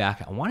all the way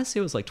back. I want to say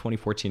it was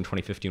 2014,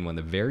 2015 when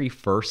the very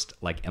first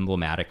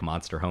emblematic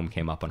monster home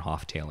came up on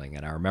Hoftailing.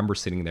 And I remember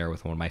sitting there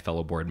with one of my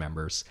fellow board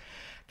members,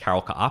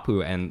 Carol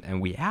Ka'apu,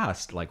 and we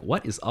asked,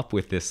 what is up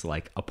with this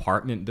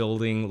apartment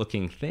building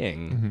looking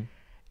thing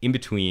in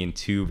between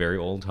two very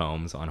old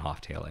homes on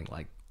Hoftailing?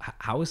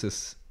 How is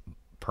this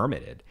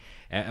permitted?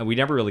 And we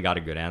never really got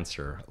a good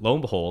answer. Lo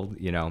and behold,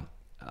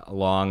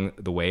 along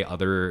the way,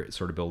 other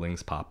sort of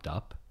buildings popped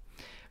up.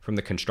 From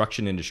the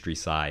construction industry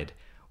side,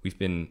 we've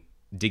been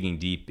digging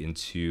deep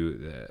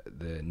into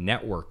the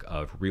network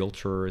of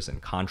realtors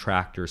and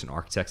contractors and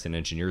architects and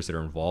engineers that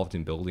are involved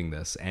in building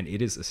this. And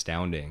it is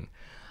astounding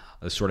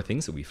the sort of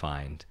things that we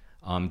find.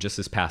 Just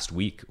this past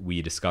week,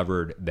 we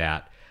discovered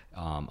that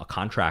a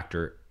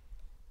contractor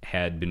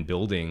had been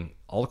building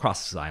all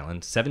across this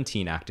island,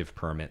 17 active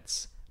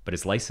permits, but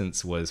his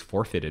license was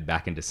forfeited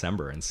back in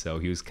December. And so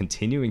he was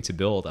continuing to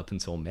build up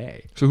until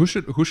May. So who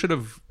should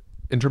have,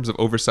 in terms of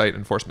oversight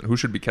enforcement, who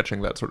should be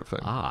catching that sort of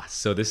thing?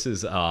 So this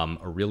is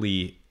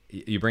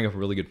you bring up a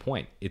really good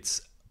point.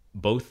 It's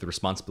both the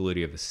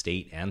responsibility of the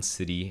state and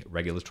city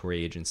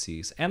regulatory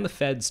agencies and the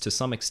feds to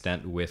some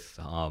extent with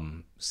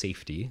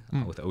safety,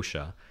 with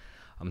OSHA,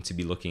 to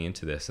be looking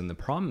into this. And the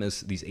problem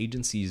is these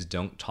agencies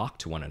don't talk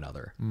to one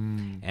another.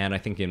 And I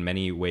think in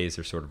many ways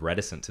they're sort of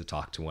reticent to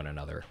talk to one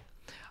another.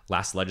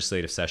 Last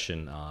legislative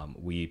session,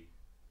 we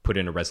put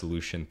in a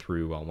resolution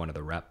through one of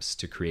the reps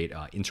to create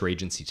an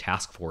interagency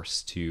task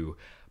force to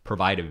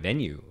provide a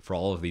venue for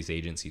all of these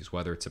agencies,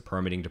 whether it's a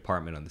permitting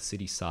department on the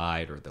city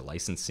side or the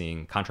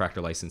licensing,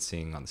 contractor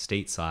licensing on the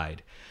state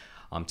side,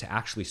 to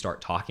actually start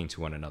talking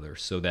to one another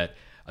so that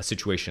a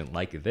situation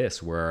like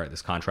this, where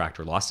this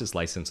contractor lost his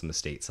license on the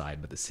state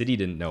side, but the city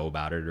didn't know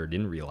about it or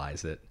didn't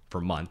realize it for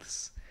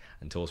months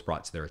until it was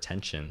brought to their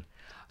attention.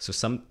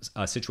 So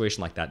a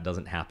situation like that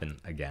doesn't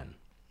happen again.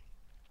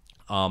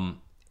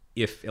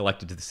 If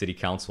elected to the city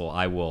council,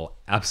 I will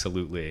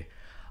absolutely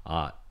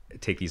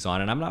take these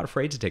on, and I'm not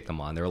afraid to take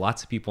them on. There are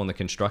lots of people in the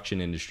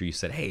construction industry who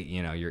said, hey,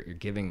 you're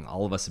giving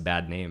all of us a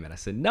bad name. And I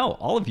said, no,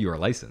 all of you are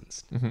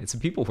licensed. It's the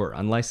people who are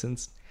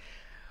unlicensed,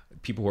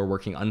 people who are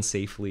working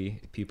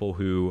unsafely, people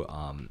who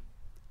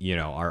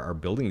are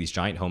building these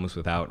giant homes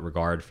without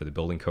regard for the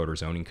building code or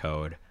zoning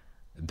code.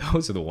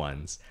 Those are the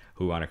ones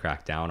who want to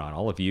crack down on.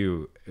 All of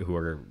you who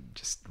are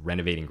just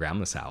renovating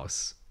grandma's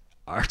house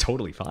are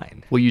totally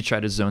fine. Will you try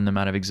to zone them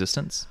out of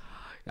existence?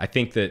 I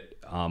think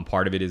that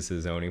part of it is the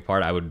zoning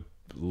part. I would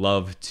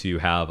love to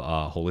have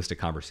a holistic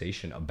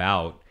conversation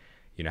about,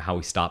 how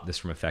we stop this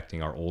from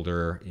affecting our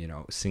older,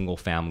 single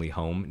family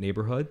home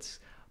neighborhoods.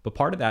 But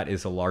part of that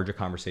is a larger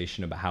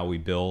conversation about how we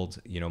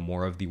build,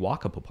 more of the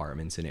walk-up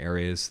apartments in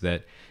areas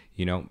that,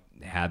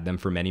 had them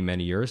for many,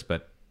 many years.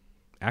 But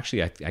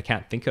actually, I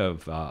can't think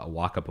of a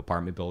walk-up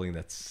apartment building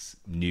that's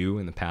new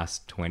in the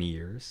past 20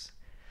 years.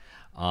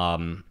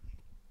 In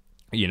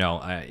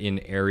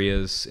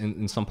areas,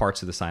 in some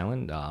parts of this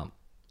island,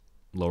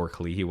 Lower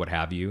Kalihi, what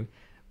have you,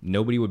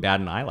 nobody would bat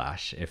an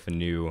eyelash if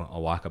a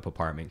walk-up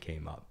apartment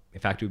came up. In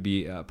fact, it would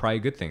be probably a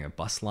good thing.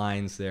 Bus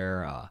lines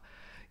there,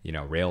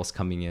 rails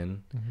coming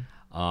in.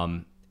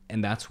 And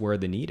that's where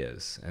the need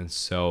is. And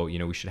so,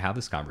 we should have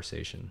this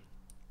conversation.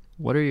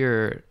 What are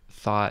your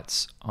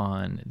thoughts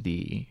on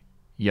the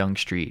Yonge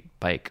Street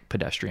bike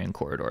pedestrian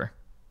corridor?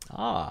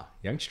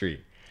 Yonge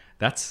Street.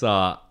 That's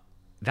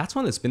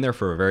one that's been there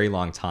for a very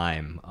long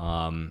time.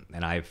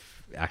 And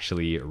I've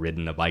actually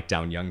ridden a bike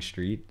down Yonge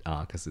Street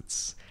because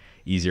it's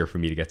easier for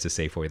me to get to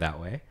Safeway that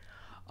way.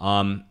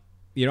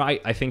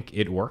 I think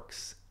it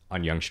works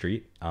on Yonge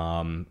Street.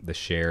 The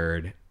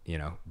shared,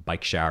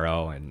 bike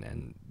sharo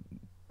and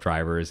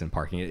drivers and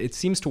parking. It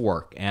seems to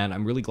work, and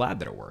I'm really glad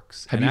that it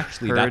works. Have and you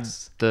actually heard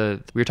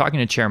we were talking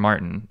to Chair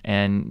Martin,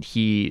 and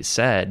he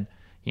said,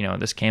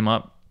 this came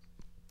up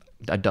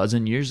a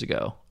dozen years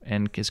ago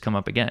and has come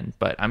up again.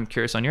 But I'm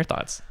curious on your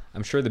thoughts.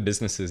 I'm sure the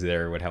businesses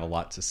there would have a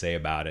lot to say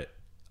about it.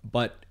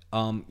 But,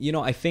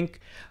 I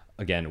think,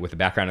 again, with the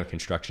background of the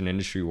construction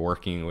industry,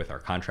 working with our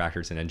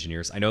contractors and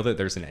engineers, I know that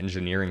there's an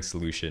engineering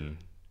solution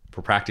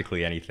for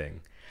practically anything.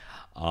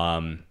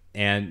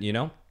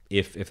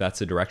 If that's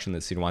the direction that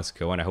the city wants to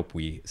go, and I hope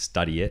we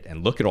study it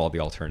and look at all the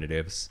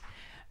alternatives.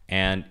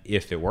 And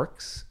if it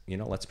works,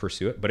 let's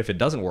pursue it. But if it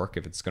doesn't work,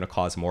 if it's going to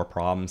cause more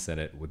problems than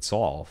it would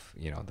solve,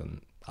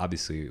 then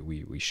obviously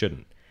we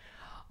shouldn't.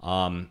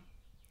 I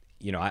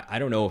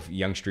don't know if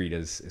Yonge Street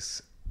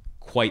is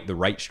quite the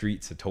right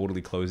street to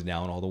totally close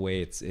down all the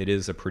way. It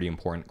is a pretty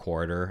important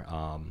corridor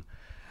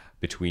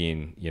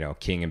between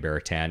King and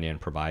Beretania, and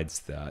provides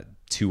the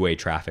two-way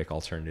traffic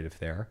alternative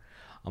there.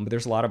 But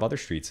there's a lot of other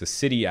streets. The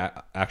city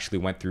actually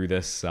went through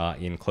this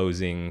in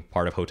closing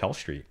part of Hotel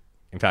Street.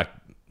 In fact,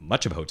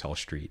 much of Hotel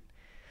Street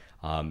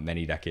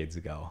many decades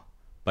ago.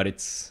 But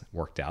it's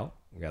worked out.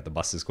 We got the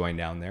buses going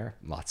down there.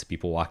 Lots of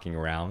people walking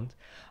around.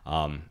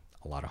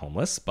 A lot of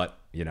homeless, but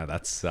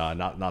that's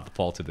not the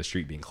fault of the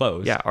street being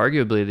closed. Yeah,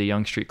 arguably the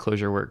Yonge Street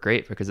closure worked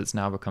great because it's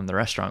now become the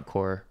restaurant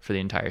core for the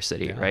entire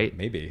city, right?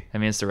 Maybe. I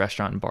mean, it's the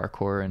restaurant and bar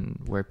core and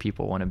where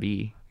people want to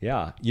be.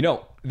 Yeah.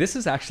 This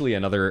is actually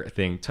another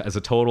thing as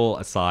a total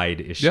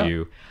aside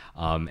issue.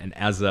 Yeah. And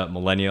as a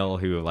millennial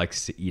who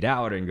likes to eat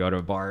out and go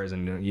to bars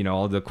and,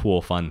 all the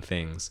cool, fun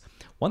things.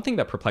 One thing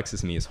that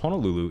perplexes me is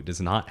Honolulu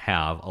does not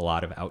have a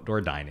lot of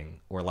outdoor dining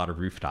or a lot of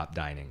rooftop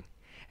dining.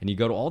 And you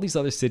go to all these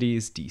other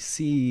cities,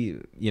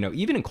 DC,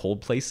 even in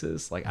cold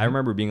places. Like I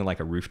remember being in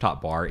like a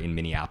rooftop bar in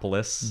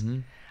Minneapolis.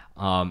 Mm-hmm.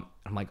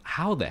 I'm like,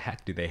 how the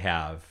heck do they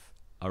have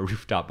a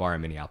rooftop bar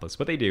in Minneapolis?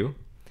 But they do.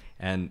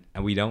 And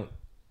we don't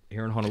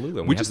here in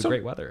Honolulu. And we have the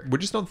great weather. We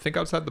just don't think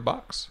outside the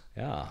box.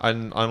 Yeah.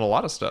 On a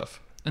lot of stuff.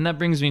 And that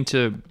brings me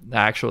to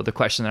the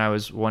question that I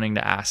was wanting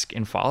to ask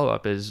in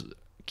follow-up is,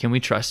 can we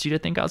trust you to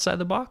think outside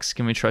the box?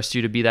 Can we trust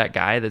you to be that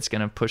guy that's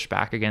going to push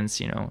back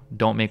against,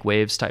 don't make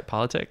waves type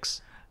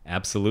politics?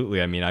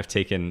 Absolutely. I mean, I've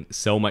taken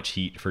so much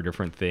heat for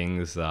different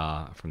things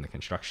from the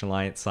Construction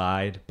Alliance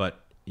side,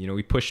 but,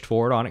 we pushed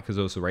forward on it because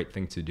it was the right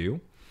thing to do.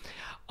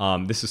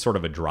 This is sort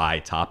of a dry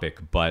topic,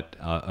 but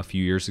a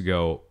few years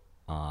ago,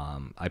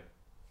 I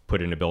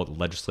put in a bill at the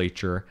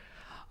legislature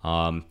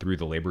through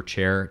the labor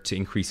chair to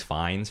increase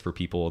fines for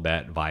people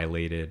that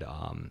violated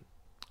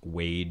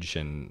wage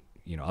and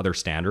other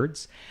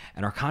standards.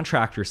 And our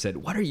contractor said,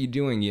 what are you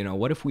doing?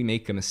 What if we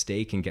make a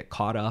mistake and get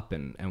caught up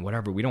and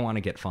whatever? We don't want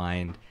to get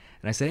fined.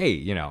 And I said,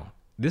 hey,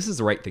 this is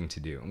the right thing to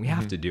do, and we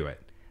have to do it.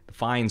 The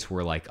fines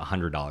were like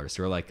 $100.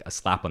 They were like a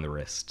slap on the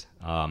wrist.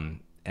 And,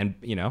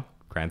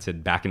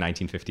 granted, back in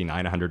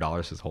 1959,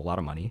 $100 was a whole lot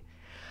of money.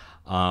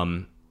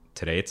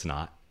 Today, it's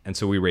not. And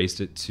so we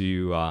raised it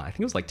to, I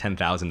think it was like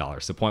 $10,000,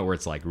 to the point where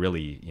it's like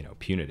really,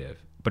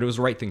 punitive. But it was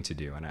the right thing to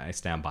do, and I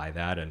stand by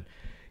that. And,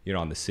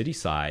 on the city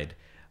side,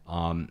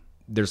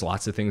 there's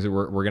lots of things that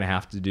we're going to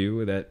have to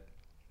do that,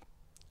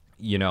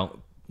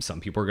 some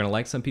people are going to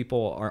like, some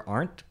people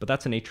aren't, but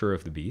that's the nature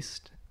of the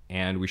beast,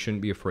 and we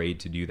shouldn't be afraid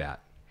to do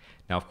that.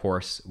 Now, of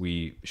course,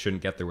 we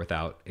shouldn't get there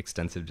without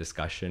extensive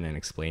discussion and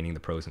explaining the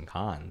pros and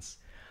cons,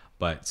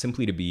 but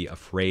simply to be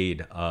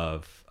afraid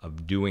of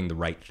doing the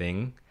right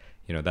thing,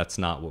 that's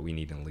not what we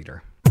need in a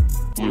leader.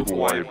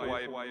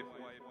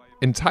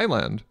 In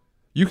Thailand,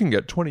 you can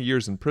get 20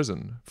 years in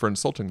prison for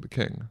insulting the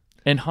king.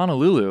 In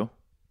Honolulu,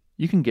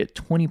 you can get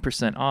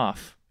 20%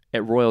 off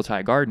at Royal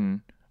Thai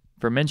Garden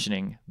for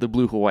mentioning the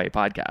Blue Hawaii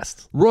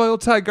podcast. Royal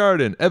Thai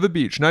Garden, Eva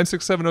Beach,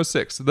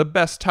 96706. The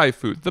best Thai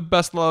food, the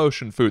best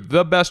Laotian food,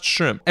 the best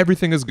shrimp.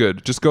 Everything is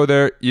good. Just go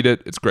there, eat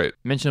it. It's great.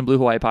 Mention Blue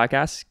Hawaii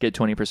podcast, get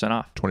 20%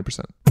 off.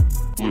 20%.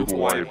 Blue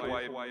Hawaii.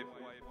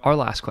 Our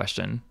last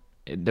question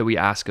that we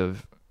ask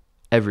of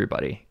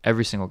everybody,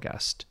 every single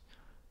guest.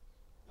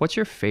 What's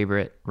your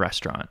favorite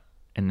restaurant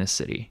in this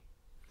city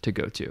to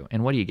go to,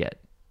 and what do you get?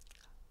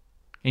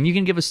 And you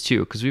can give us 2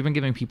 because we've been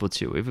giving people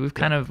 2.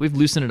 We've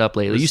loosened it up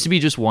lately. It used to be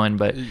just 1,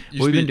 but what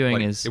we've been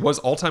doing is it was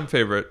all-time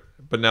favorite,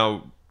 but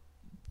now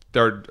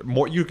there are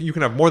more. You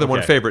can have more than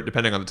one favorite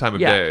depending on the time of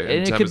day.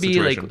 And it could be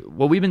like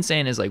what we've been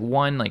saying is like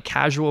 1 like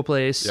casual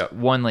place,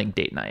 1 like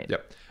date night.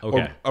 Yep.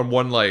 Okay. Or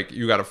 1 like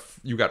you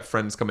got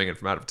friends coming in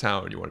from out of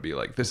town and you want to be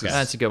like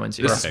That's a good one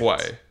too. This is why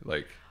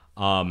like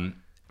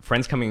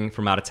friends coming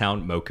from out of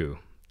town, Moku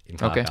in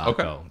Punahou.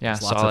 Okay. Yeah,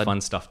 There's lots of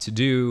fun stuff to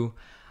do.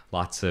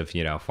 Lots of,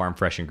 farm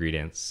fresh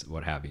ingredients,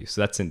 what have you.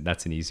 So that's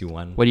an easy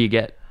one. What do you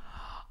get?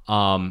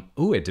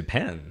 It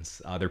depends.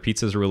 Their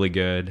pizza's really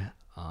good.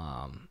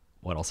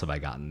 What else have I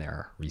gotten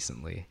there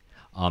recently?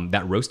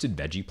 That roasted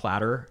veggie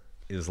platter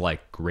is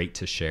like great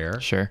to share.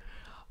 Sure.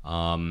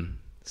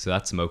 So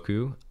that's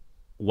Moku.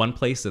 One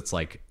place that's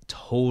like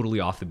totally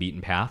off the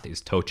beaten path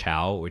is Pho To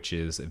Chau, which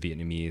is a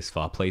Vietnamese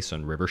pho place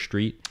on River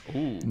Street.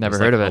 Ooh, never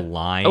heard of it.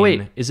 Line. Oh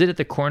wait, is it at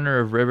the corner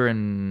of River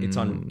and?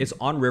 It's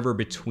on River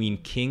between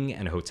King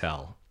and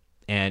Hotel,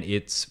 and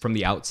it's from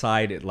the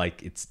outside.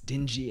 It's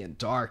dingy and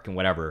dark and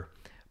whatever,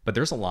 but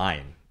there's a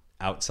line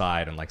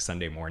outside on like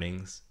Sunday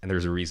mornings, and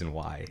there's a reason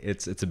why.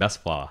 It's the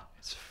best pho.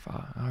 It's pho.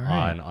 All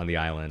right. on the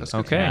island.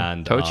 Okay.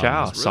 And, Pho To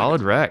Chau, really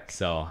solid rec.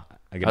 So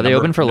are they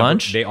open for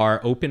lunch? They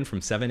are open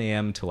from 7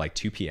 a.m. to like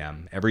 2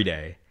 p.m. every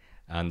day.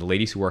 And the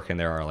ladies who work in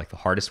there are like the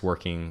hardest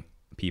working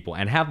people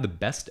and have the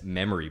best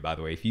memory, by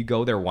the way. If you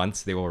go there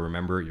once, they will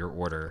remember your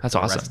order That's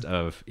for awesome. the rest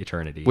of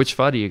eternity. Which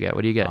pho do you get?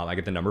 What do you get? I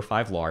get the number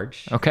 5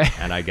 large. Okay.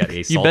 And I get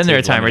a salted You've been there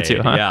a time lemonade. or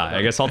two, huh? Yeah,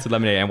 I get salted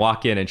lemonade and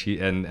walk in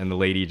and the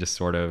lady just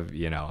sort of,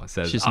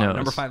 says, She just knows.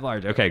 number 5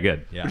 large. Okay,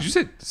 good. Yeah. Did you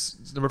say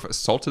number 5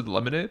 salted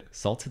lemonade?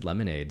 Salted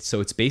lemonade.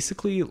 So it's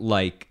basically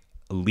like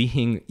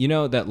lihing,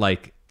 that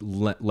like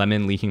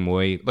lemon lihing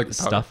moi Like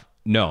stuff.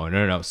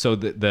 No. So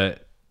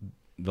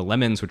the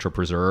lemons, which are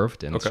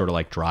preserved and sort of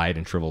like dried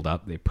and shriveled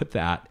up, they put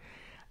that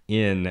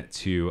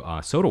into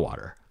soda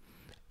water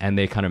and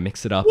they kind of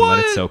mix it up and let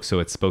it soak. So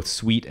it's both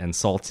sweet and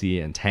salty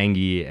and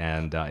tangy,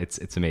 and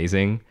it's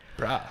amazing.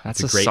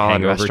 That's It's a great solid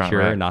hangover restaurant,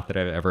 cure. right? Not that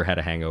I've ever had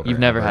a hangover. You've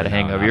never had a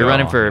hangover. You're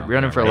running for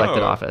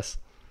elected office.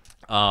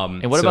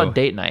 And what So- about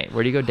date night?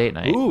 Where do you go date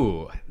night?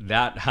 Ooh,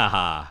 that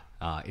haha.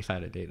 If I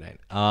had a date night,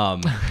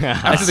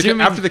 After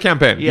the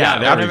campaign. Yeah,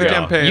 there after we the go.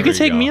 campaign. You can we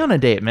take go. me on a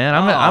date, man.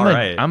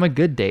 I'm a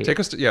good date. Take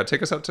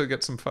us out to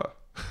get some pho.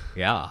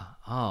 Yeah.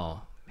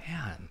 Oh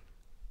man,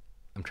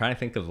 I'm trying to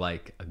think of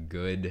like a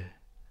good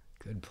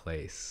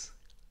place.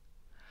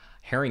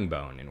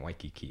 Herringbone in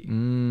Waikiki.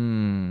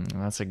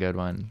 That's a good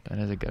one. That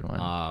is a good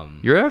one.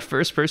 You're our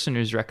first person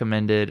who's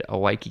recommended a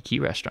Waikiki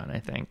restaurant, I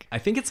think. I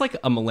think it's like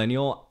a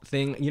millennial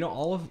thing.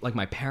 All of like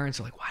my parents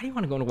are like, "Why do you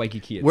want to go to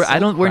Waikiki?" It's We're so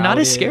not as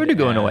crowded scared to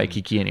go into and-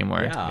 Waikiki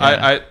anymore.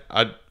 Yeah.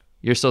 I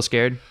You're still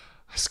scared?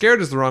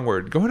 scared is the wrong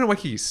word. Going to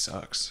Waikiki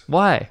sucks.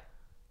 Why?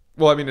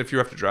 Well, I mean, if you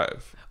have to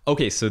drive.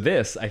 Okay, so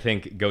this I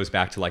think goes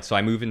back to like, so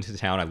I move into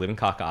town. I live in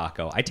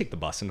Kaka'ako. I take the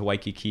bus into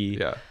Waikiki.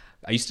 Yeah.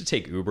 I used to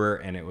take Uber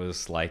and it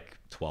was like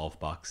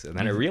 $12, and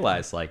then I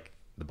realized like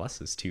the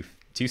bus is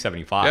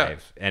 $2.75, Yeah.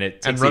 and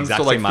it takes And the runs exact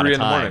till, like, same amount 3 of in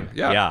the time. morning.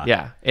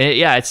 Yeah.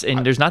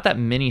 And there's not that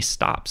many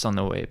stops on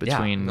the way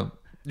between. No.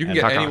 You can and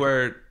get Kaka'ako.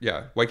 anywhere.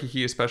 Yeah,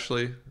 Waikiki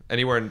especially.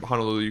 Anywhere in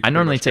Honolulu. You I can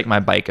normally pretty much take my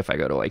bike if I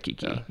go to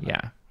Waikiki.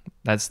 Yeah.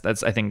 That's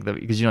I think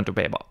because you don't have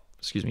to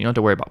you don't have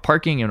to worry about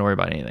parking. You don't worry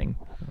about anything.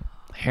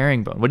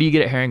 Herringbone. What do you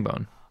get at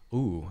Herringbone?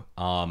 Ooh,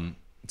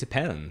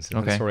 depends.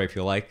 Okay. Sort of, I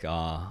feel like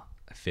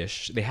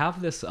fish. They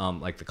have this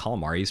like the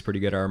calamari is pretty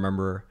good. I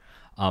remember.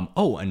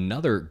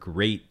 Another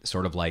great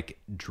sort of like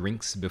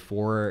drinks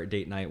before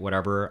date night,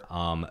 whatever.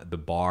 The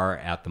bar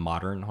at the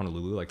Modern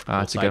Honolulu, like the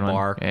That's a good one.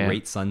 bar, Yeah.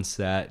 great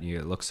sunset.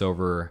 It looks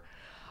over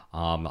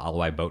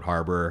Aloha Boat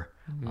Harbor,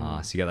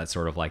 so you got that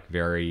sort of like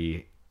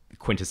very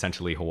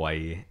quintessentially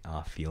Hawaii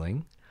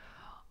feeling.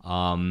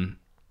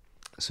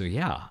 So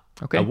yeah.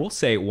 Okay. I will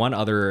say one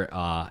other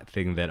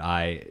thing that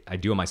I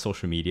do on my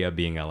social media,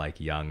 being a like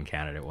young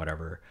candidate,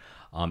 whatever.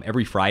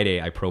 Every Friday,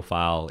 I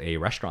profile a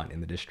restaurant in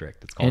the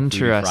district. It's called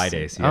Foodie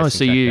Friday. Interesting. So you guys can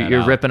check that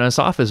you're out. ripping us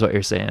off, is what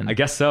you're saying. I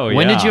guess so.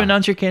 When did yeah. you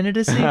announce your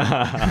candidacy?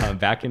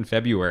 Back in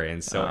February,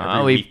 and so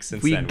every week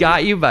since we then.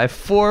 got you by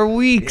 4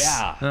 weeks.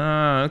 Yeah.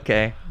 Oh,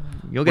 okay.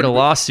 You'll get a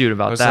lawsuit I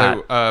about was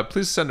that. like,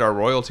 please send our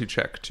royalty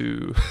check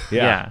to.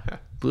 Yeah.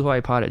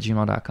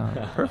 BlueHawaiiPod@gmail.com.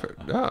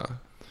 Perfect. Yeah,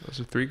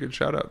 those are 3 good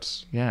shout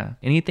outs. Yeah.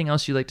 Anything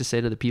else you'd like to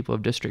say to the people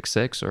of District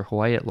 6 or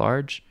Hawaii at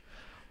large?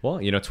 Well,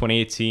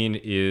 2018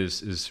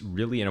 is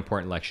really an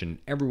important election.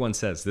 Everyone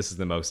says this is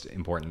the most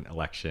important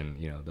election,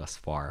 thus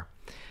far.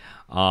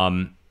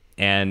 And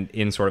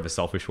in sort of a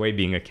selfish way,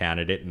 being a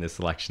candidate in this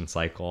election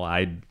cycle,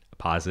 I'd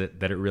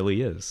posit that it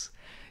really is.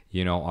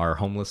 Our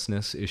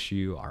homelessness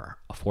issue, our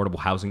affordable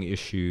housing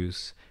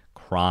issues,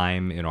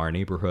 crime in our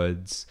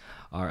neighborhoods,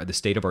 the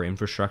state of our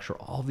infrastructure,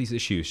 all these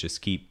issues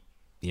just keep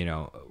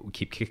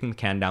kicking the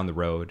can down the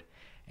road.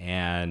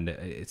 And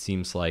it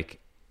seems like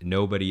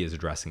nobody is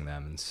addressing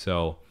them. And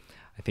so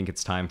I think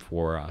it's time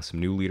for some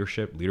new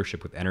leadership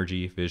with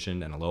energy,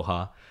 vision, and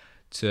aloha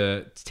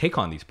to take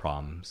on these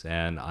problems.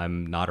 And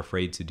I'm not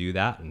afraid to do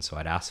that. And so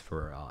I'd ask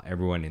for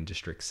everyone in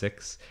District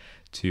 6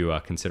 to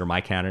consider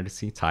my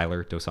candidacy,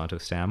 Tyler Dos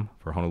Santos-Tam,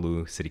 for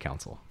Honolulu City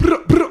Council.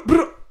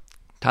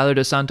 Tyler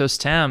Dos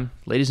Santos-Tam,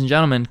 ladies and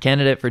gentlemen,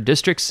 candidate for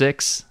District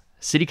 6,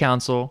 City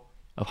Council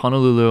of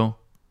Honolulu,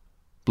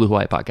 Blue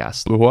Hawaii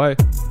Podcast. Blue Hawaii.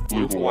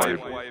 Blue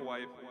Hawaii.